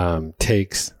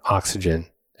 takes oxygen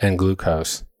and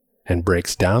glucose and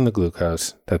breaks down the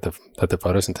glucose that the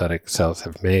photosynthetic cells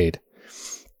have made,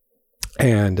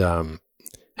 and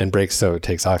breaks, so it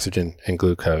takes oxygen and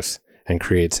glucose and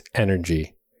creates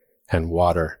energy and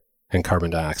water and carbon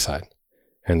dioxide,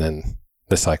 and then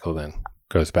the cycle then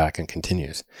goes back and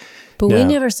continues. But we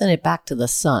never send it back to the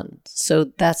sun,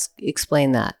 so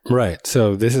explain that. Right.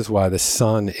 So this is why the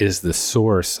sun is the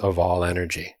source of all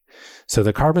energy. So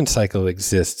the carbon cycle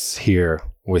exists here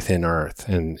within Earth,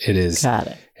 and it is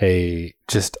a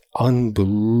just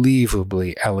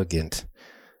unbelievably elegant,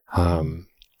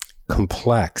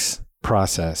 complex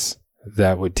process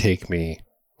that would take me,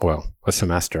 well, a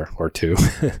semester or two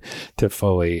to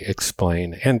fully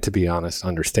explain and, to be honest,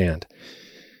 understand.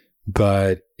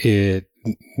 But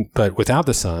without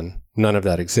the sun, none of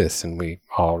that exists, and we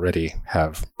already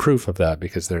have proof of that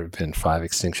because there have been 5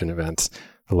 extinction events.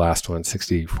 The last one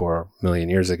 64 million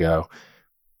years ago,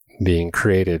 being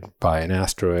created by an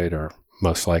asteroid, or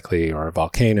most likely, or a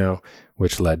volcano,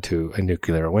 which led to a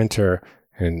nuclear winter,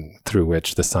 and through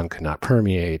which the sun could not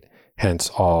permeate. Hence,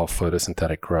 all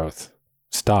photosynthetic growth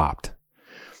stopped,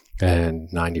 and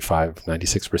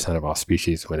 96% of all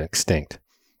species went extinct.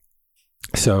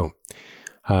 So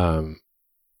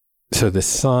the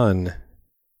sun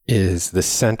is the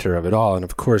center of it all. And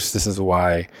of course, this is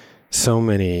why so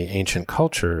many ancient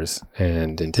cultures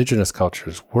and indigenous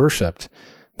cultures worshipped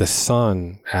the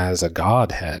sun as a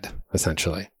godhead,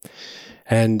 essentially.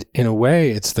 And in a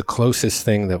way, it's the closest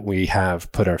thing that we have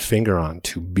put our finger on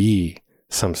to be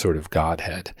some sort of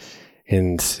godhead,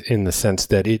 in the sense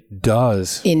that it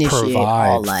does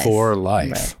provide for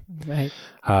life. Right.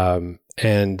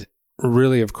 And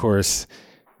really, of course,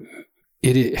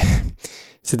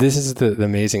 so this is the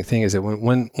amazing thing, is that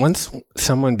once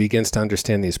someone begins to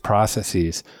understand these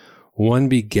processes, one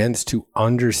begins to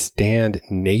understand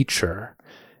nature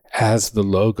as the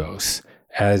logos,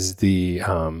 as the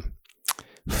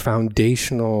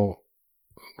foundational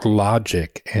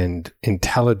logic and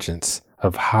intelligence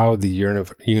of how the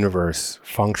universe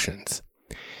functions,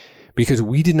 because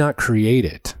we did not create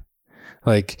it.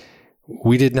 Like,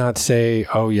 we did not say,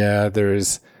 oh yeah,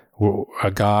 there's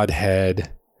a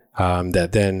Godhead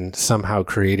that then somehow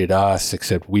created us,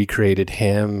 except we created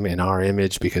him in our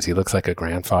image because he looks like a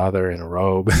grandfather in a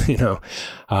robe,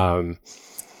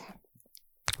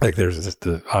 like there's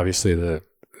obviously the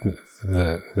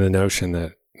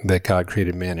notion that God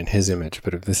created man in his image,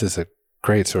 but this is a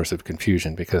great source of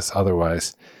confusion, because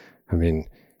otherwise, I mean,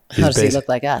 how does he look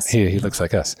like us? He looks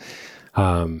like us.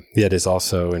 Yet is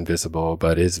also invisible,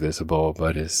 but is visible,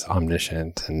 but is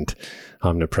omniscient and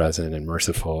omnipresent and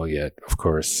merciful. Yet, of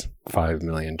course, 5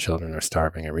 million children are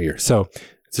starving every year. So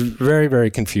it's very,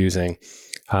 very confusing.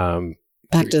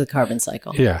 Back to the carbon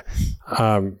cycle. Yeah.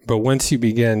 But once you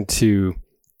begin to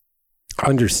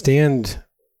understand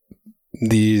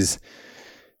the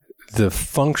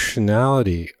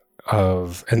functionality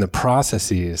of and the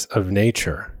processes of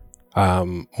nature,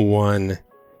 one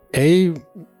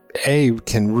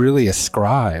can really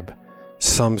ascribe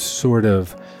some sort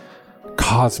of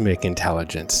cosmic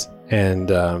intelligence, and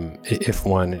if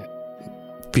one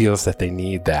feels that they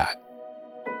need that.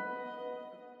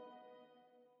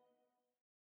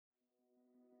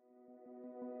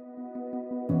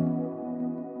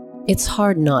 It's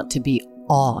hard not to be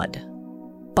awed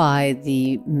by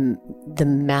the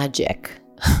magic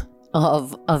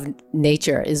of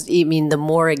nature. The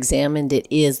more examined it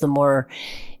is, the more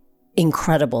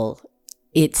incredible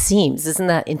it seems. Isn't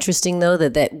that interesting, though,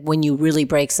 that when you really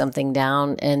break something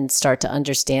down and start to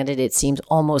understand it, it seems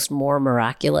almost more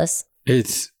miraculous?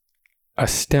 It's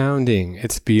astounding.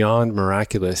 It's beyond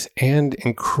miraculous and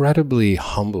incredibly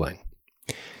humbling,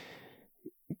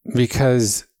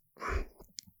 because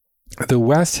the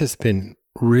West has been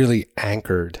really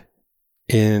anchored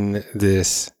in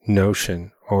this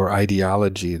notion or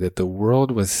ideology that the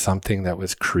world was something that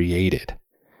was created,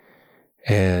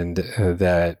 and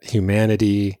that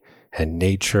humanity and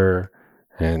nature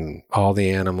and all the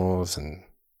animals and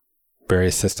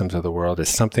various systems of the world is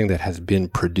something that has been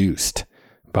produced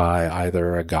by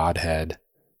either a Godhead,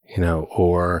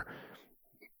 or,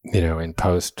 in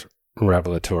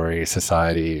post-revelatory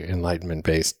society,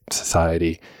 Enlightenment-based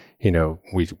society,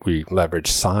 we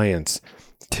leverage science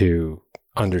to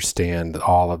understand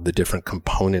all of the different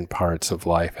component parts of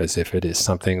life as if it is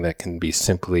something that can be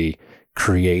simply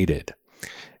created.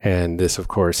 And this, of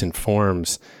course,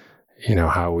 informs,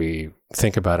 how we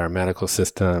think about our medical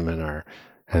system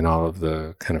and all of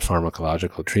the kind of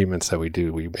pharmacological treatments that we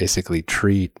do. We basically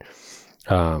treat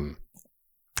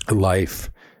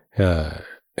life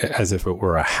as if it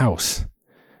were a house.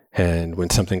 And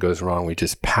when something goes wrong, we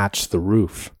just patch the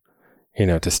roof,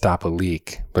 to stop a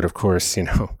leak. But of course,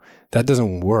 that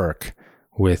doesn't work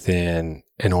within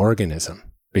an organism,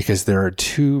 because there are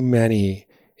too many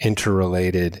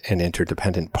interrelated and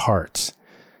interdependent parts.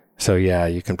 So yeah,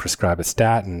 you can prescribe a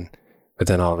statin, but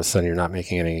then all of a sudden you're not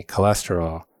making any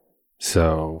cholesterol,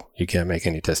 so you can't make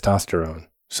any testosterone.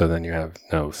 So then you have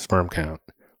no sperm count,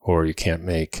 or you can't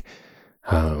make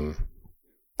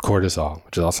cortisol,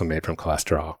 which is also made from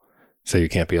cholesterol. So you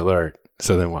can't be alert.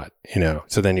 So then what?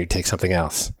 So then you take something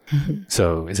else. Mm-hmm.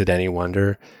 So is it any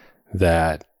wonder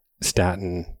that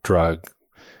statin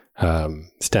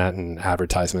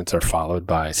advertisements are followed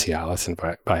by Cialis and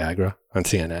Viagra on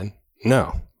CNN?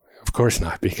 No, of course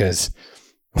not, because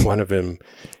one of them,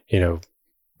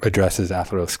 addresses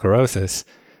atherosclerosis,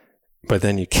 but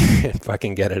then you can't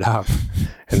fucking get it up.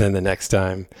 And then the next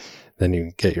time, then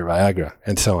you get your Viagra,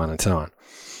 and so on and so on.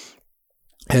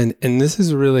 And this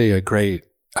is really a great,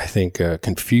 I think,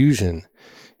 confusion.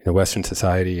 Western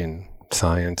society and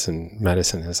science and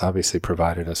medicine has obviously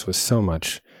provided us with so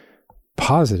much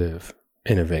positive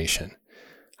innovation.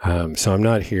 So I'm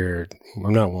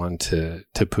not one to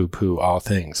poo-poo all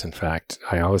things. In fact,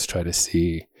 I always try to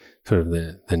see sort of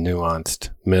the nuanced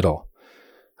middle.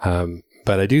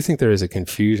 But I do think there is a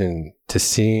confusion to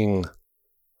seeing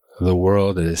the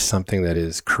world as something that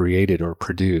is created or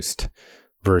produced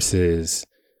versus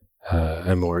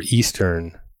a more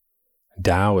Eastern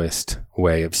Taoist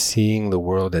way of seeing the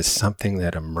world as something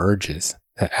that emerges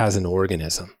as an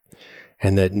organism,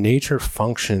 and that nature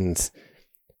functions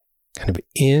kind of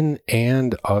in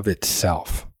and of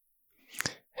itself.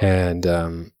 And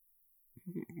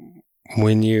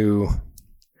when you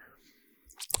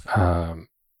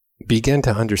begin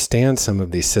to understand some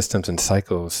of these systems and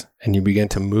cycles, and you begin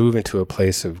to move into a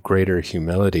place of greater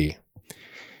humility,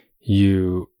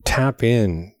 you tap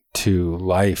in to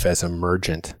life as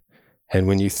emergent. And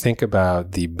when you think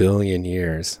about the billion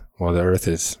years, well, the Earth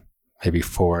is maybe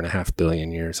 4.5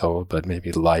 billion years old, but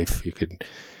maybe life, you could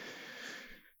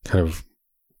kind of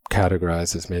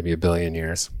categorized as maybe 1 billion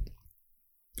years.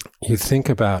 You think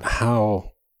about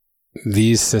how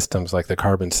these systems, like the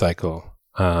carbon cycle,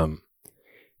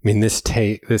 this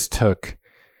took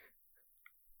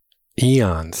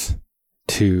eons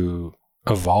to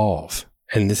evolve,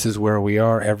 and this is where we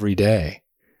are every day.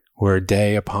 We're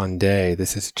day upon day.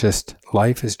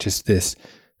 Life is just this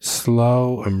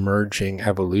slow emerging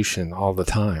evolution all the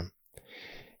time.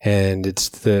 And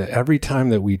it's every time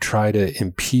that we try to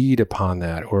impede upon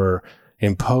that or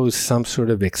impose some sort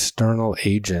of external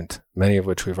agent, many of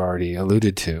which we've already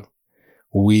alluded to,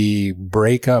 we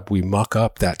muck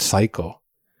up that cycle.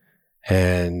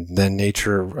 And then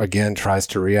nature again tries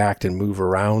to react and move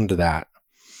around that.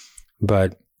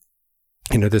 But,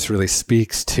 this really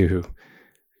speaks to,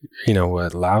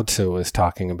 what Lao Tzu was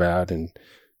talking about in,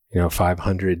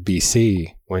 500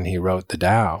 BC when he wrote the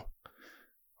Tao.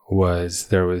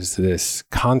 There was this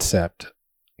concept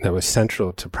that was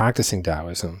central to practicing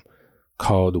Taoism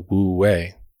called Wu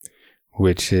Wei,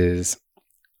 which is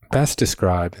best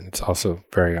described, and it's also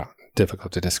very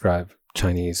difficult to describe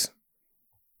Chinese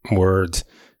words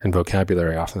and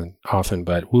vocabulary often,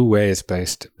 but Wu Wei is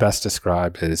best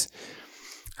described as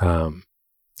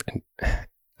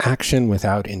action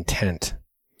without intent,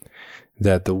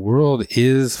 that the world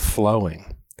is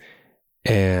flowing,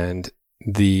 and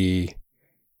the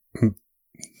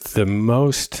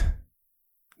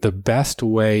best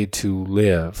way to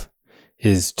live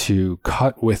is to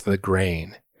cut with the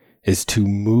grain, is to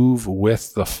move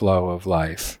with the flow of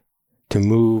life, to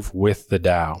move with the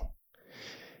Tao.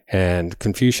 And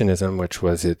Confucianism, which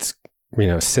was its,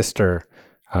 sister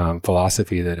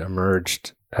philosophy that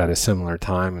emerged at a similar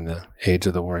time in the age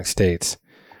of the Warring States,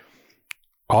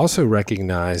 also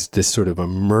recognized this sort of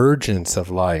emergence of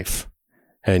life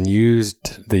and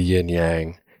used the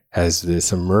yin-yang as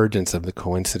this emergence of the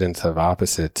coincidence of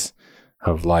opposites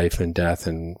of life and death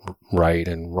and right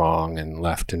and wrong and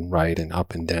left and right and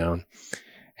up and down,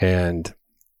 and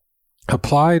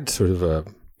applied sort of a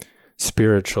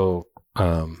spiritual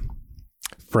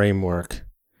framework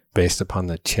based upon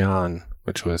the Qian,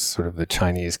 which was sort of the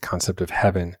Chinese concept of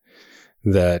heaven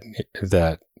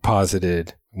that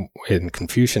posited in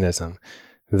Confucianism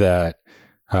that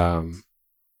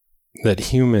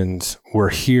humans were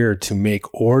here to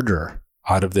make order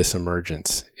out of this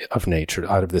emergence of nature,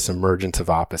 out of this emergence of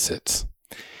opposites.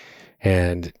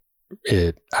 And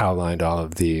it outlined all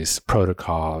of these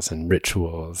protocols and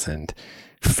rituals and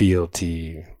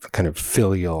fealty, kind of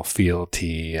filial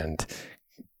fealty, and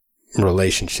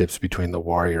relationships between the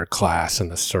warrior class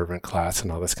and the servant class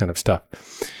and all this kind of stuff.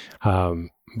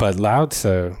 But Lao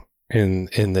Tzu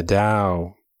in the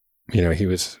Tao, he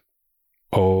was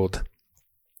old,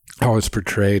 always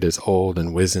portrayed as old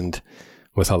and wizened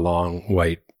with a long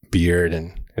white beard,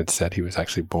 and it said he was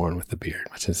actually born with the beard,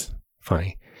 which is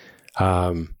funny.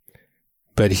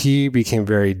 But he became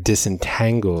very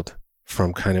disentangled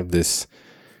from kind of this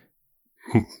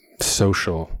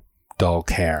social dull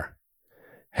care,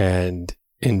 and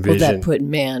envisioned... Well, that put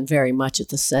man very much at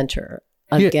the center,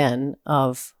 again,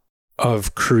 of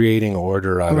creating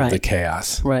order out of the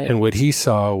chaos. Right. And what he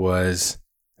saw was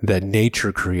that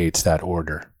nature creates that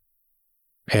order.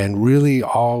 And really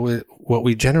what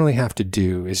we generally have to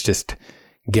do is just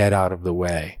get out of the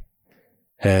way.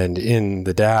 And in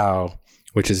the Tao,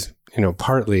 which is,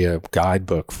 partly a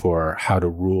guidebook for how to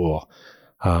rule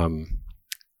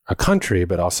a country,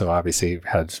 but also obviously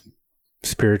has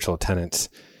spiritual tenets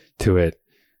to it.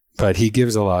 But he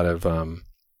gives a lot of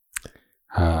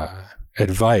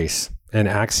advice and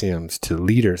axioms to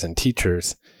leaders and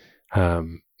teachers.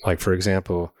 Like, for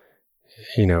example,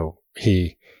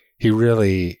 he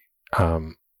really,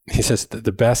 he says that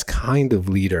the best kind of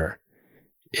leader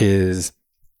is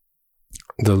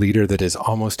the leader that is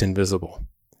almost invisible,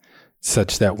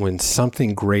 such that when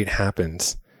something great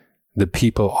happens, the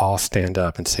people all stand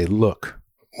up and say, look,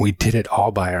 we did it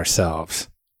all by ourselves.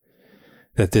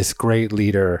 That this great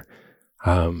leader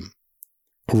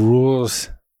rules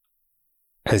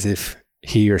as if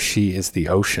he or she is the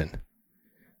ocean,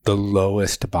 the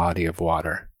lowest body of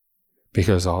water,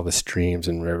 because all the streams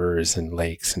and rivers and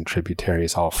lakes and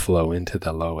tributaries all flow into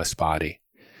the lowest body,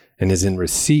 and is in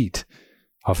receipt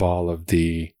of all of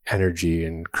the energy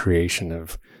and creation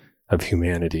of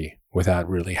humanity without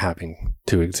really having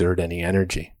to exert any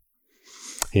energy.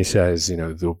 He says,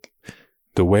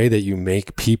 the way that you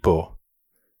make people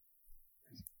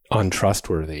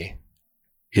untrustworthy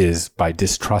is by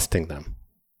distrusting them.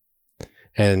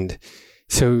 And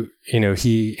so,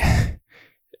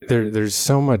 there's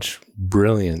so much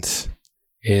brilliance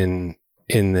in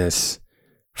this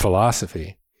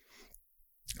philosophy.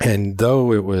 And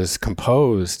though it was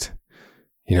composed,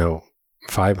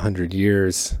 500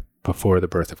 years before the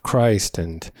birth of Christ,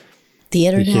 and the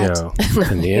internet,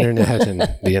 and the internet and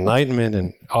the Enlightenment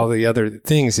and all the other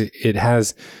things, it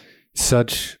has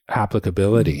such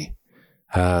applicability,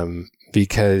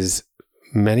 because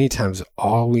many times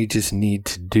all we just need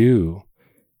to do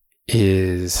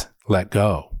is let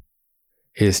go,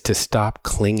 is to stop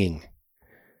clinging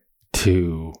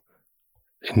to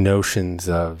notions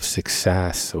of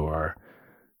success or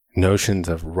notions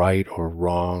of right or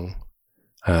wrong.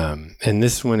 And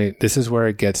this is where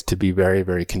it gets to be very,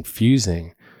 very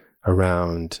confusing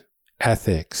around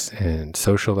ethics and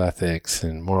social ethics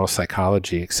and moral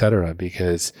psychology, et cetera,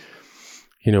 because,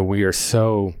 we are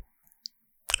so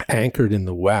anchored in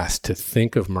the West to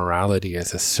think of morality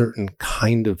as a certain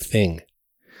kind of thing.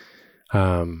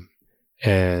 And,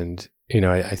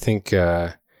 I think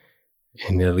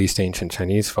in at least ancient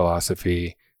Chinese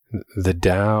philosophy, the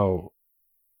Tao,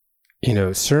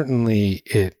 certainly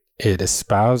it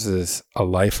espouses a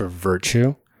life of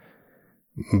virtue,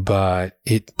 but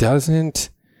it doesn't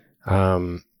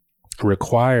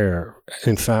require,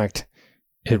 in fact,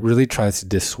 it really tries to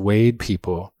dissuade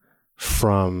people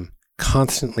from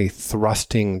constantly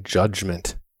thrusting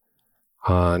judgment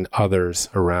on others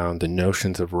around the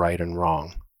notions of right and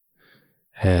wrong.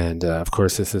 And of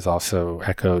course, this is also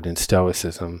echoed in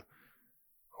Stoicism,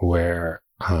 where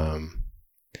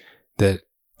that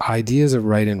ideas of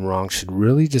right and wrong should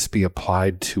really just be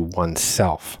applied to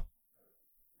oneself.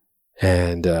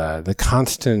 And the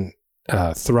constant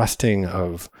thrusting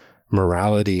of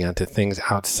morality onto things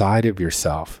outside of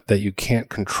yourself that you can't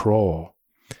control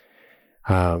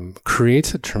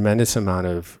creates a tremendous amount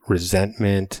of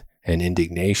resentment and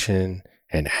indignation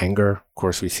and anger. Of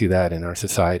course, we see that in our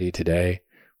society today,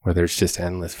 where there's just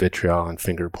endless vitriol and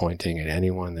finger pointing at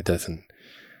anyone that doesn't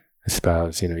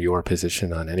espouse, your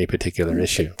position on any particular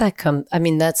issue.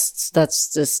 That's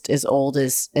just as old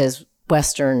as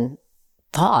Western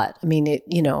thought.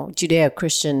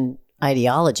 Judeo-Christian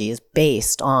ideology is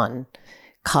based on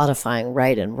codifying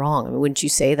right and wrong. Wouldn't you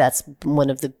say that's one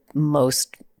of the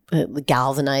most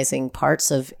galvanizing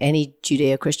parts of any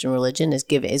Judeo-Christian religion is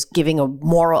giving a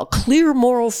clear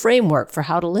moral framework for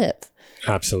how to live?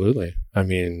 Absolutely.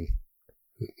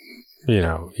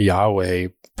 Yahweh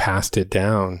passed it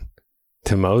down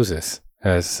to Moses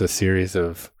as a series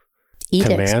of edicts,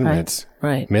 commandments,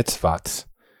 right? Mitzvahs,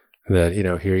 that,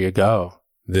 here you go.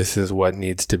 This is what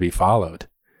needs to be followed.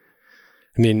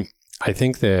 I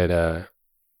think that,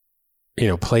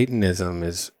 Platonism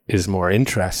is more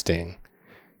interesting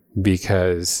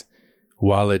because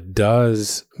while it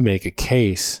does make a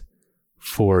case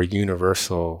for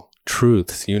universal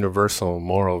truths, universal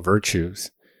moral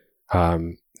virtues,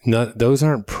 those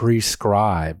aren't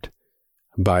prescribed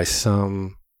by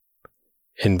some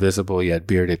invisible yet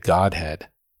bearded Godhead,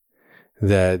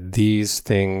 that these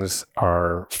things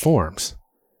are forms.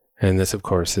 And this, of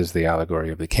course, is the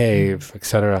allegory of the cave,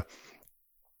 etc.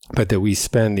 But that we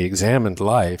spend the examined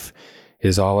life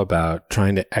is all about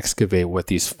trying to excavate what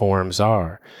these forms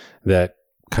are, that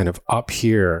kind of up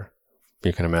here,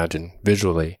 you can imagine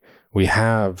visually, we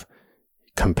have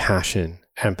compassion,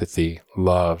 empathy,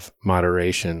 love,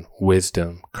 moderation,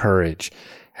 wisdom, courage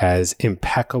as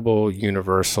impeccable,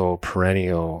 universal,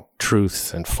 perennial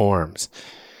truths and forms.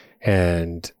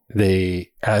 And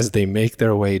as they make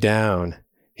their way down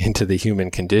into the human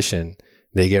condition,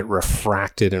 they get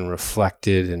refracted and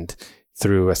reflected and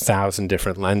through 1,000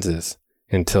 different lenses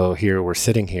until here we're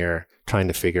sitting here trying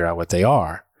to figure out what they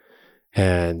are.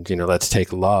 And, let's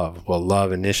take love. Well,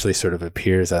 love initially sort of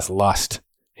appears as lust,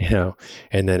 and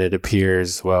then it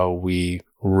appears, we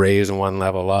raise one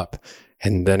level up,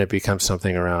 and then it becomes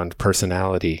something around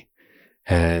personality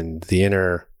and the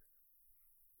inner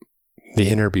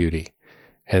beauty.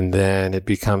 And then it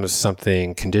becomes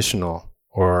something conditional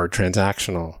or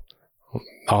transactional,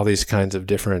 all these kinds of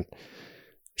different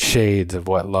shades of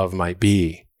what love might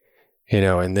be,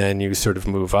 and then you sort of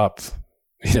move up,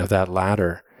 that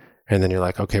ladder, and then you're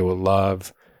like, okay, well,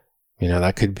 love,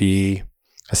 that could be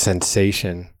a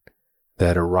sensation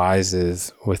that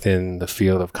arises within the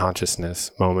field of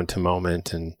consciousness moment to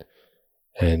moment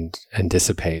and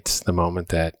dissipates the moment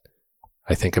that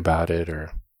I think about it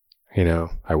or,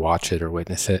 I watch it or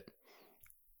witness it.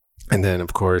 And then,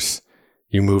 of course,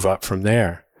 you move up from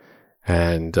there,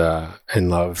 and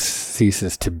love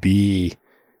ceases to be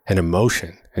an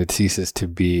emotion. It ceases to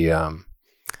be a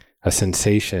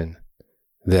sensation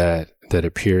that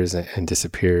appears and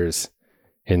disappears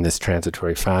in this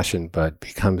transitory fashion, but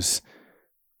becomes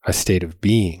a state of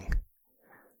being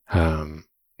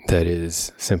that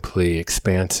is simply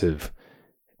expansive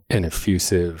and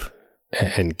effusive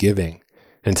and giving.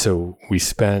 And so we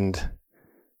spend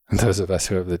those of us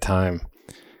who have the time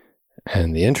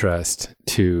and the interest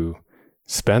to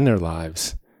spend their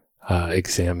lives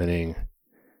examining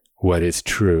what is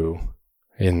true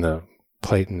in the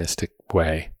Platonistic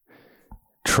way,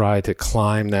 try to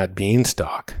climb that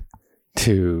beanstalk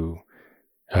to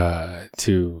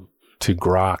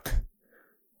grok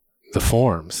the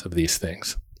forms of these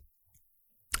things.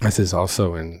 This is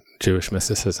also in Jewish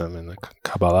mysticism, and the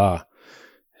Kabbalah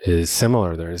is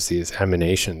similar. There's these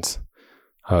emanations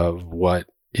of what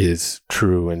is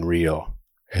true and real,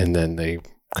 and then they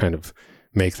kind of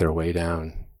make their way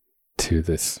down to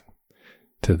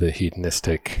the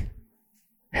hedonistic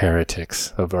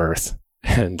heretics of earth,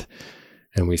 and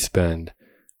we spend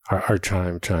our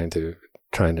time trying to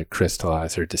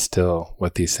crystallize or distill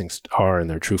what these things are in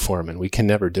their true form, and we can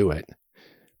never do it,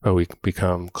 but we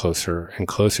become closer and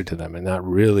closer to them, and that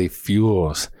really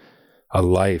fuels a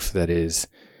life that is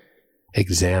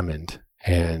examined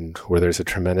and where there's a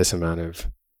tremendous amount of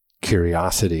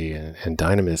curiosity and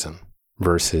dynamism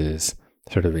versus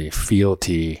sort of a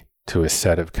fealty to a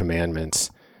set of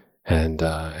commandments and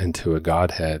to a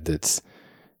Godhead that's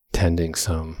tending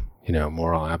some,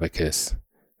 moral abacus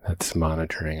that's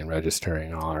monitoring and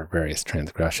registering all our various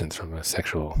transgressions from a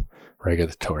sexual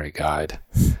regulatory guide.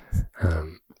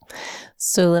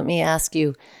 So let me ask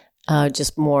you,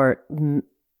 just more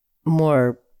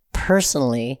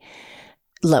personally,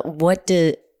 what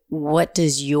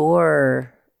does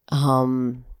your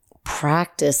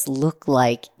practice look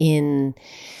like in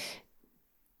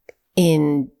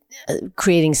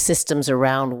creating systems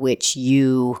around which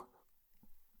you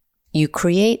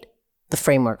create the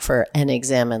framework for an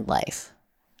examined life?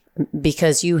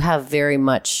 Because you have very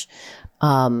much,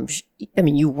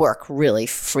 you work really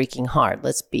freaking hard.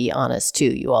 Let's be honest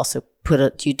too. You also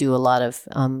you do a lot of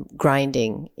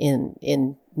grinding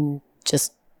in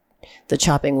just the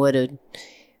chopping wood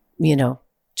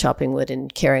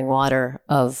and carrying water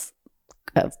of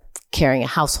carrying a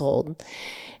household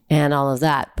and all of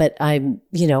that. But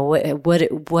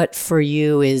what for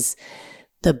you is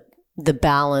the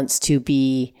balance to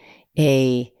be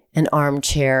an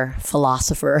armchair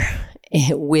philosopher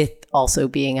with also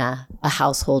being a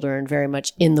householder and very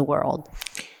much in the world?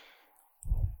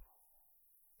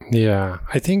 Yeah,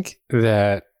 I think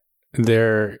that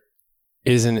there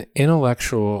is an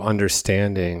intellectual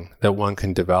understanding that one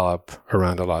can develop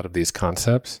around a lot of these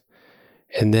concepts.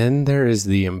 And then there is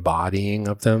the embodying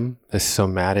of them, the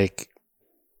somatic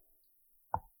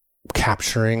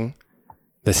capturing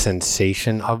the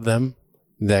sensation of them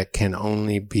that can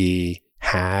only be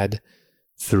had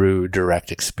through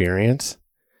direct experience.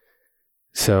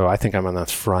 So I think I'm on the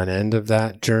front end of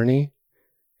that journey.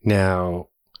 Now,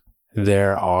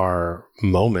 there are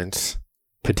moments,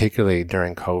 particularly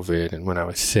during COVID and when I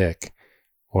was sick,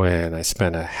 when I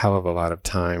spent a hell of a lot of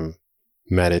time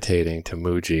meditating to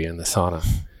Muji in the sauna.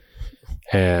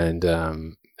 And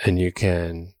you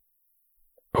can,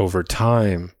 over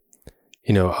time,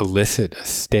 elicit a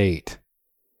state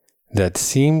that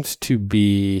seems to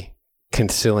be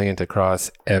conciliant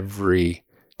across every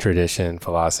tradition,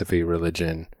 philosophy,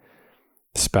 religion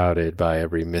spouted by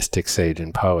every mystic, sage,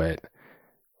 and poet,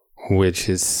 which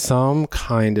is some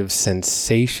kind of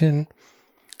sensation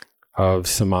of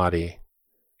samadhi,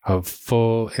 of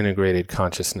full integrated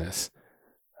consciousness,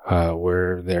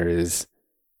 where there is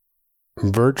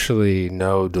virtually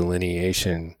no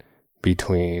delineation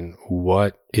between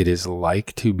what it is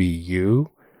like to be you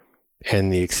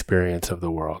and the experience of the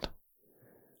world.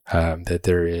 That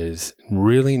there is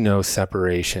really no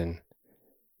separation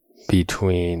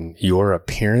between your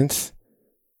appearance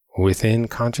within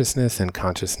consciousness and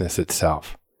consciousness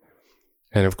itself.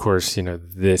 And of course,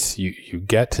 this, you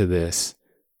get to this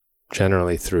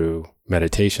generally through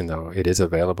meditation, though it is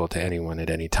available to anyone at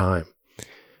any time.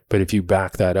 But if you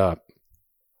back that up,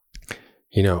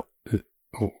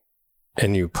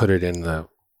 and you put it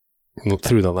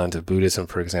through the lens of Buddhism,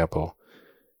 for example,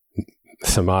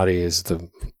 samadhi is the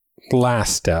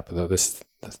last step, though this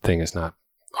thing is not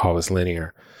always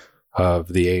linear,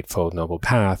 of the Eightfold Noble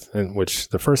Path, in which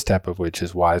the first step of which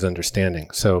is wise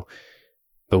understanding. So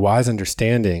the wise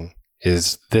understanding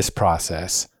is this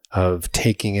process of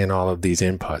taking in all of these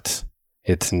inputs.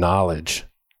 It's knowledge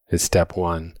is step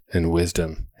 1, and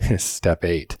wisdom is step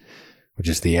 8, which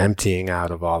is the emptying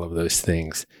out of all of those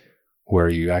things, where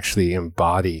you actually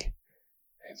embody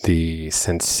the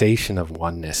sensation of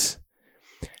oneness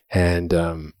and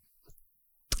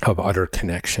of utter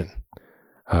connection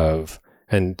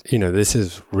and this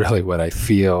is really what I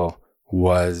feel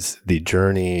was the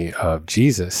journey of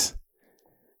Jesus.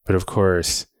 But of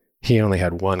course, he only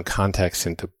had one context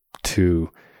in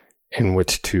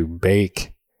which to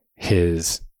bake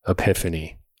his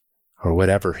epiphany or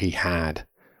whatever he had.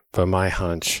 But my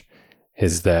hunch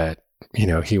is that,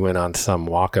 he went on some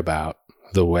walkabout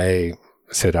the way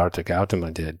Siddhartha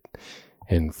Gautama did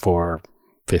in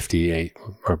 458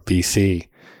 or BC,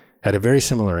 at a very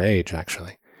similar age,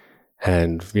 actually.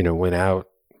 And, went out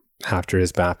after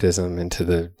his baptism into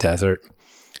the desert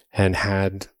and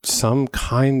had some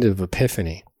kind of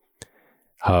epiphany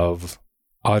of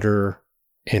utter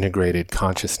integrated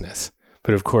consciousness.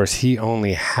 But of course, he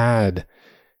only had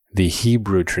the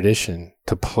Hebrew tradition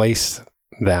to place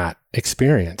that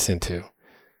experience into.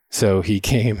 So he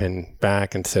came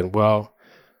back and said, well,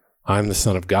 I'm the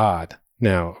Son of God.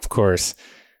 Now, of course,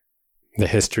 the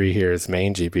history here is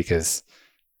mangy because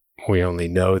we only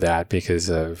know that because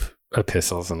of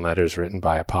epistles and letters written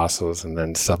by apostles and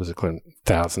then subsequent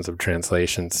thousands of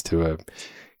translations to a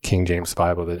King James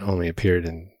Bible that only appeared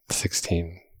in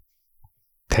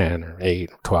 1610 or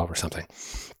 8 or 12 or something.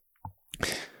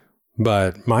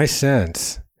 But my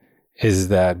sense is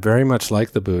that very much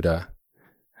like the Buddha,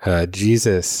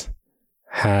 Jesus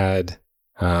had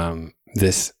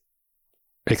this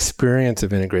experience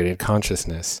of integrated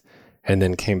consciousness and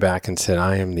then came back and said,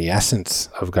 I am the essence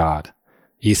of God.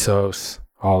 Isos,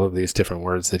 all of these different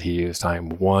words that he used. I am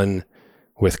one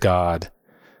with God.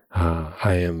 I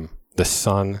am the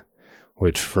Son,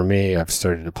 which for me, I've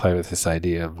started to play with this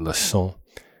idea of le son,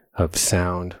 of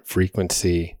sound,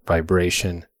 frequency,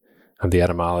 vibration, of the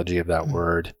etymology of that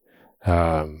word,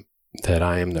 that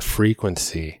I am the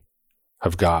frequency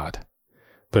of God.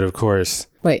 But of course...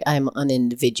 Right, I'm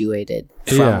unindividuated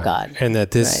from God. And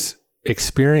that this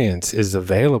experience is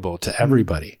available to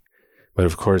everybody. But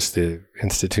of course, the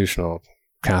institutional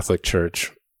Catholic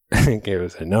Church gave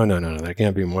us no, there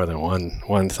can't be more than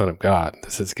one Son of God.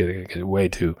 This is getting way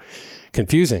too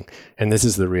confusing. And this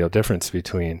is the real difference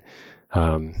between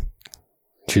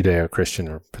Judeo-Christian,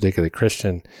 or particularly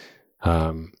Christian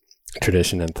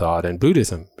tradition and thought, and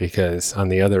Buddhism, because on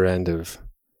the other end of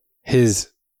his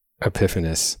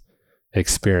epiphanous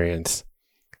experience,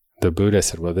 the Buddha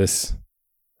said, well, this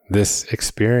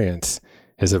experience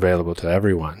is available to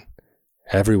everyone.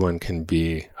 Everyone can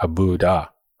be a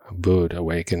Buddha,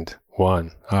 awakened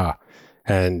one.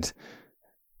 And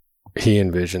he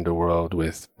envisioned a world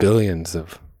with billions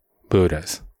of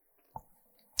Buddhas.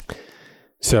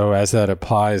 So as that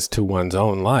applies to one's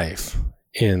own life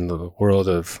in the world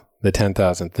of the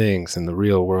 10,000 things, in the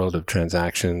real world of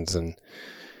transactions and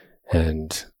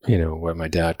what my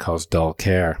dad calls dull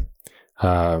care,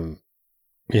 how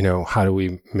do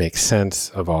we make sense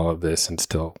of all of this and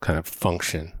still kind of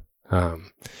function? You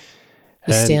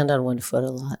stand on one foot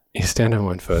a lot. You stand on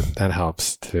one foot. That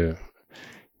helps to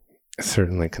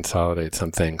certainly consolidate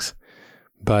some things.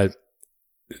 But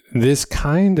this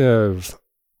kind of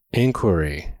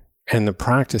inquiry and the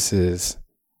practices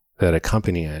that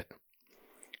accompany it,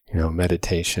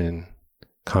 meditation,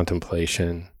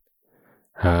 contemplation,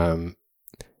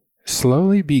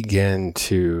 slowly begin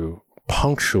to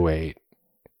punctuate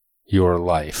your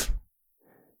life.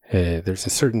 There's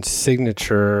a certain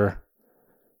signature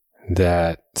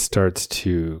that starts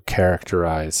to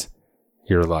characterize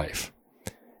your life.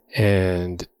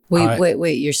 And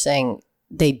wait, you're saying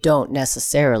they don't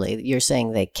necessarily. You're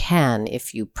saying they can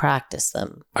if you practice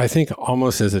them. I think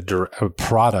almost as a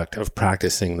product of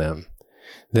practicing them,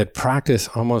 that practice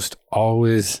almost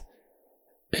always,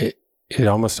 it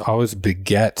almost always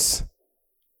begets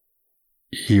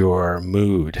your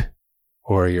mood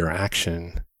or your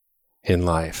action in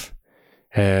life.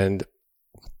 And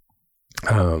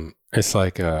it's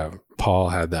like Paul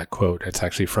had that quote. It's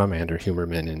actually from Andrew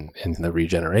Huberman in the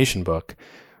Regeneration book,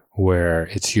 where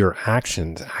it's your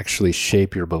actions actually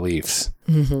shape your beliefs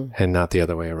and not the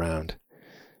other way around.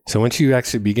 So once you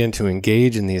actually begin to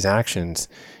engage in these actions,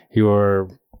 your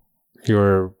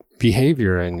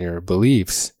behavior and your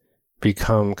beliefs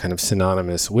become kind of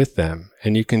synonymous with them.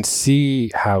 And you can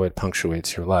see how it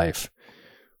punctuates your life,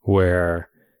 where,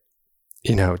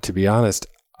 to be honest,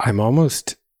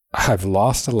 I've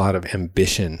lost a lot of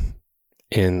ambition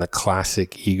in the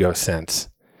classic ego sense.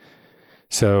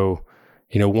 So,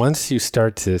 once you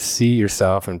start to see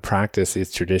yourself and practice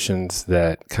these traditions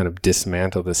that kind of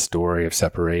dismantle the story of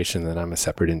separation, that I'm a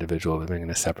separate individual living in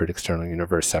a separate external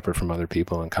universe, separate from other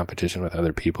people, in competition with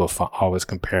other people, always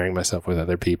comparing myself with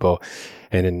other people,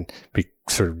 and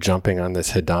sort of jumping on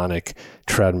this hedonic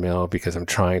treadmill because I'm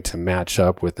trying to match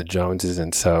up with the Joneses.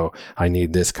 And so I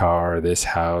need this car or this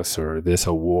house or this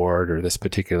award or this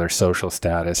particular social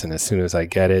status. And as soon as I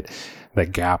get it, the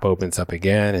gap opens up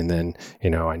again. And then,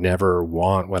 I never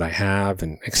want what I have,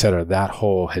 and et cetera. That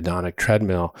whole hedonic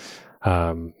treadmill,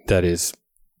 that is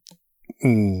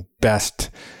best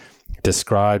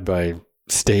described by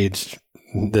stage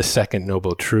the second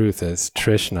noble truth as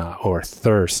Trishna, or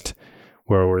thirst,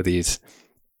 where we're these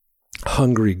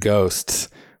hungry ghosts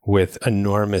with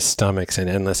enormous stomachs and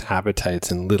endless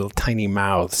appetites and little tiny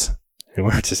mouths. And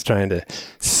we're just trying to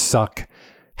suck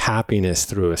happiness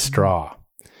through a straw.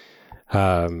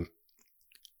 And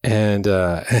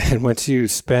once you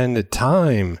spend the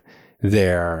time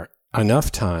there,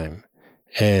 enough time,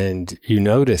 and you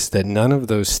notice that none of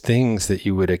those things that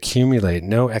you would accumulate,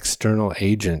 no external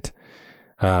agent,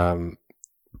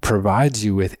 provides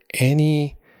you with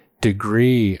any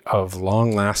degree of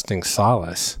long-lasting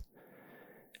solace,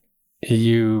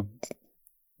 you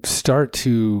start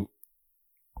to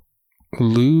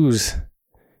lose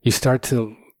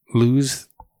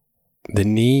the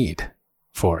need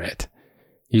for it.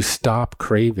 You stop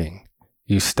craving.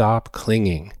 You stop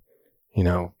clinging.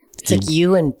 It's like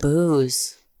you and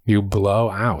booze. You blow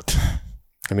out.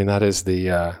 I mean, that is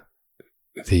the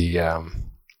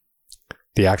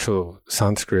actual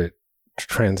Sanskrit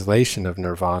translation of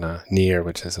nirvana, nir,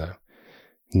 which is a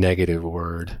negative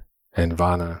word, and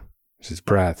vana, which is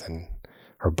breath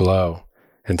or blow.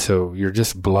 And so you're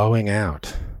just blowing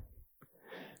out.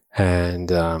 And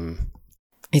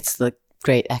it's the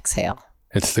great exhale.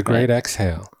 It's the great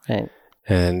exhale. Right.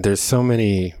 And there's so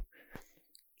many,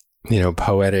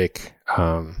 poetic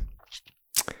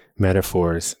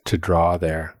metaphors to draw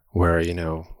there where,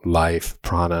 life,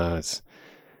 prana is,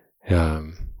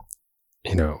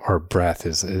 or breath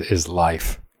is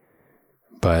life.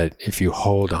 But if you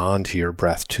hold on to your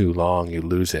breath too long, you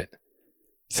lose it.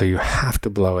 So you have to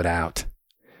blow it out.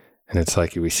 And it's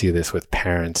like we see this with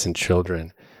parents and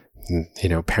children,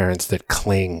 parents that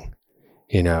cling,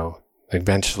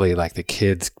 eventually like the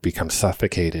kids become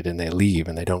suffocated and they leave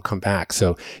and they don't come back.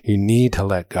 So you need to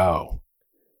let go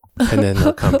and then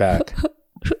they'll come back.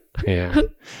 Yeah,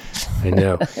 I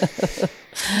know.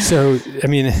 So,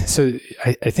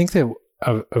 I think that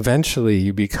eventually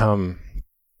you become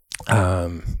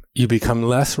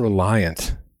less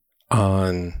reliant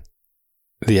on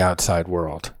the outside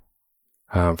world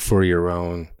for your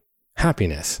own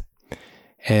happiness.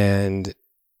 And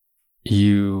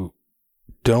you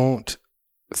don't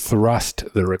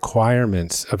thrust the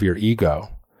requirements of your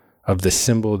ego, of the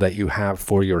symbol that you have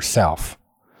for yourself,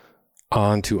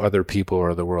 onto other people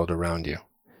or the world around you.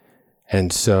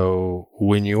 And so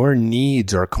when your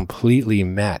needs are completely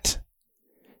met,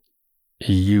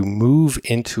 you move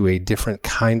into a different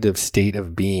kind of state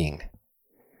of being.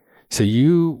 So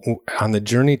you, on the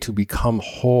journey to become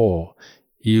whole,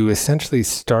 you essentially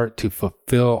start to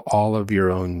fulfill all of your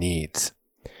own needs.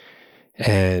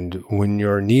 And when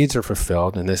your needs are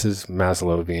fulfilled, and this is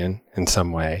Maslowian in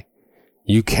some way,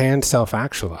 you can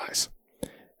self-actualize.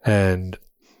 And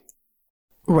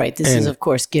right. This is, of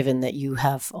course, given that you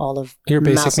have all of your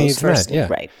basic needs first met. Yeah.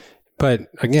 Right. But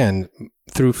again,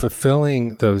 through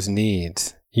fulfilling those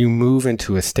needs, you move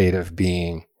into a state of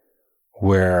being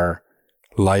where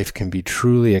life can be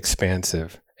truly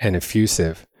expansive and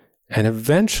effusive. And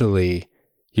eventually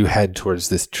you head towards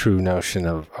this true notion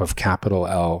of capital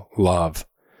L, love,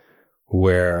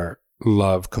 where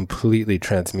love completely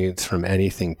transmutes from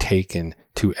anything taken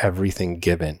to everything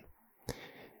given.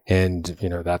 And,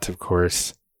 that's, of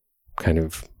course, kind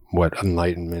of what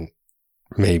enlightenment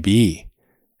may be.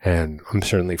 And I'm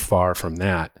certainly far from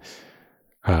that.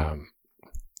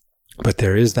 But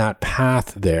there is that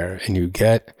path there, and you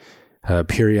get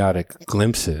periodic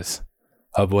glimpses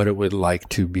of what it would like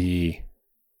to be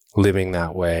living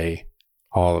that way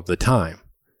all of the time.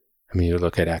 I mean, you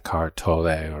look at Eckhart Tolle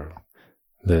or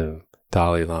the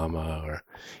Dalai Lama or,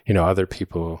 other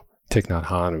people, Thich Nhat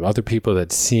Hanh, or other people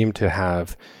that seem to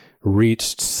have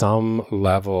reached some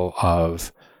level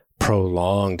of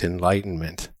prolonged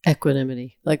enlightenment.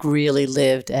 Equanimity, like really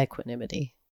lived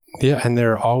equanimity. Yeah, and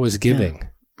they're always giving,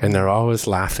 and they're always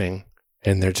laughing,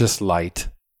 and they're just light,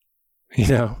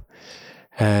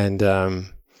 and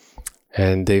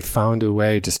they found a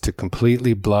way just to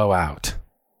completely blow out,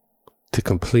 to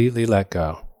completely let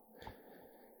go.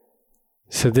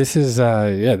 So this is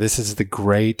the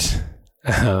great,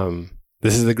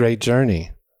 this is the great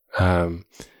journey,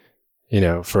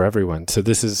 for everyone. So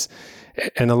this is,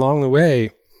 and along the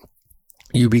way,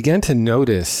 you begin to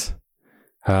notice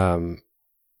a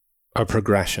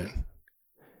progression.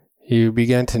 You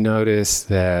begin to notice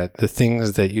that the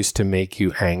things that used to make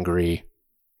you angry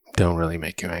don't really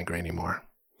make you angry anymore.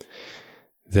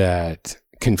 That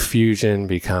confusion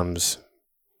becomes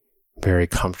very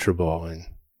comfortable and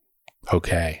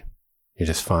okay. You're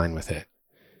just fine with it.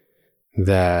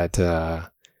 That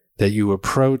you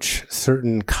approach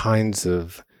certain kinds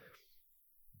of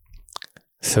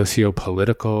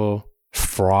socio-political,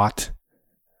 fraught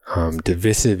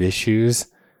divisive issues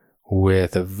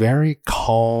with a very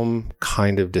calm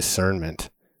kind of discernment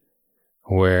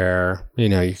where,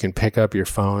 you can pick up your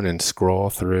phone and scroll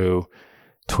through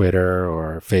Twitter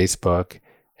or Facebook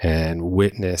and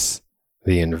witness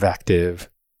the invective,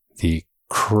 the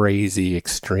crazy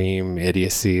extreme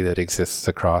idiocy that exists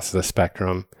across the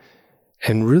spectrum,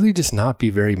 and really just not be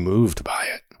very moved by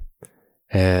it.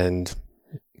 And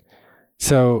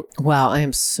so... Wow, I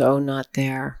am so not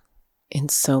there in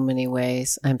so many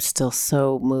ways. I'm still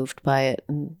so moved by it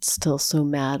and still so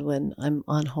mad when I'm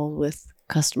on hold with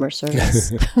customer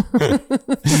service. But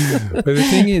the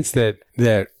thing is that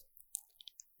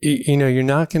you're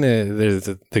not going to... There's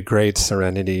the great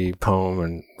Serenity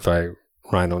poem by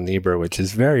Reinhold Niebuhr, which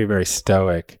is very, very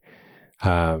stoic.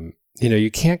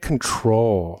 You can't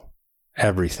control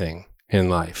everything in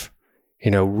life.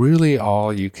 Really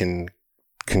all you can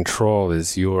control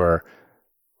is your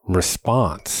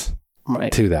response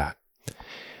to that.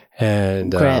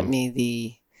 And grant me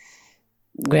the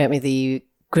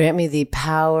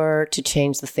power to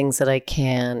change the things that I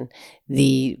can,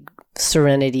 the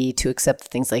serenity to accept the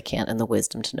things I can't, and the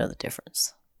wisdom to know the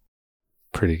difference.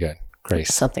 Pretty good.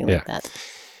 Grace. Something like that.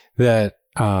 That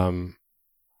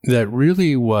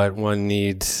really what one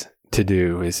needs to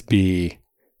do is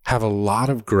have a lot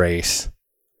of grace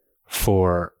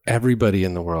for everybody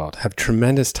in the world, have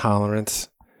tremendous tolerance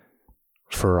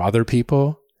for other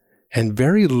people, and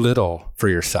very little for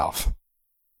yourself.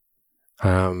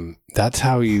 That's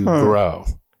how you grow.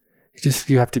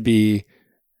 You have to be,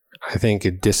 I think,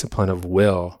 a discipline of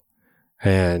will,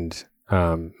 and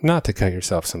not to cut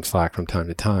yourself some slack from time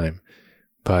to time,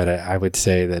 but I would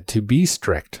say that to be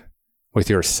strict with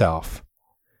yourself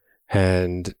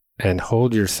and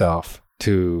hold yourself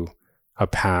to a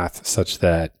path such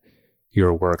that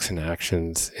your works and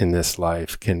actions in this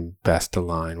life can best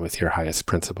align with your highest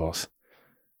principles.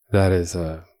 That is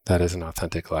an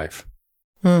authentic life.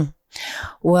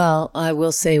 Well, I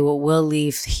will say, we'll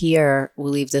leave here.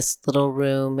 We'll leave this little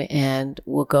room and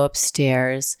we'll go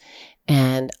upstairs,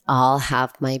 and I'll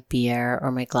have my beer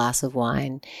or my glass of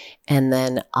wine, and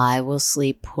then I will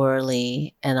sleep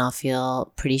poorly and I'll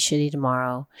feel pretty shitty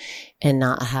tomorrow and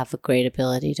not have a great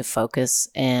ability to focus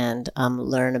and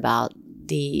learn about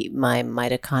my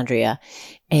mitochondria.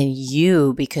 And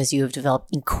you, because you have developed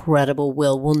incredible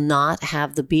will not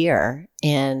have the beer,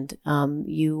 and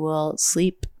you will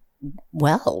sleep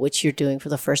well, which you're doing for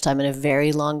the first time in a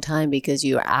very long time, because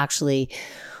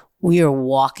we are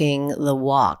walking the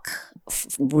walk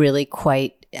really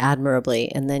quite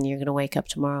admirably. And then you're going to wake up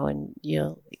tomorrow and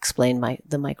you'll explain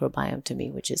the microbiome to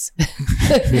me, which is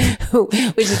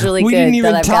really we good. Didn't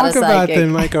even that talk about the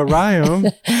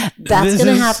microbiome. That's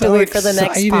going to have to wait for the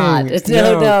next pod.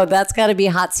 No, that's got to be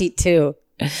hot seat too.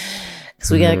 Because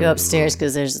we got to go upstairs,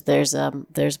 because there's a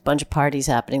bunch of parties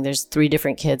happening. There's 3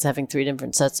 different kids having 3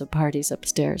 different sets of parties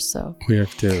upstairs. So we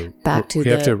have to have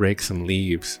to rake some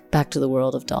leaves. Back to the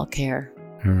world of doll care.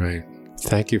 All right.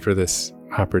 Thank you for this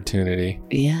opportunity.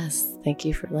 Yes. Thank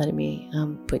you for letting me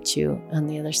put you on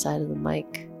the other side of the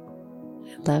mic.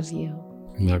 I love you.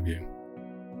 Love you.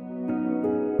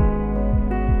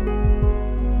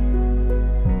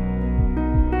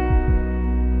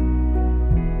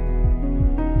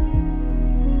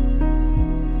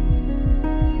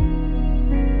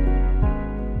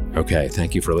 Okay,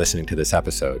 thank you for listening to this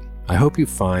episode. I hope you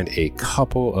find a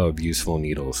couple of useful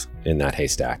needles in that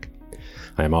haystack.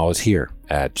 I am always here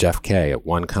at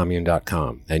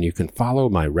jeffk@onecommune.com, and you can follow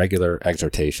my regular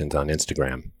exhortations on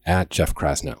Instagram at Jeff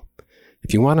Krasno.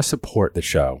 If you want to support the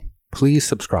show, please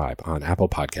subscribe on Apple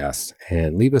Podcasts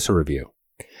and leave us a review.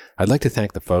 I'd like to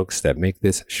thank the folks that make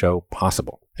this show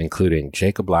possible, including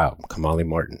Jacob Laub, Kamali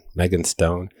Martin, Megan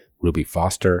Stone, Ruby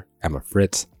Foster, Emma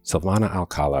Fritz, Silvana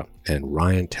Alcala, and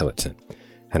Ryan Tillotson.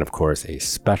 And of course, a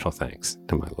special thanks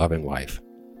to my loving wife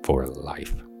for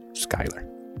life, Schuyler.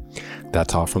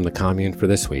 That's all from the Commune for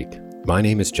this week. My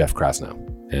name is Jeff Krasno,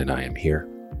 and I am here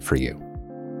for you.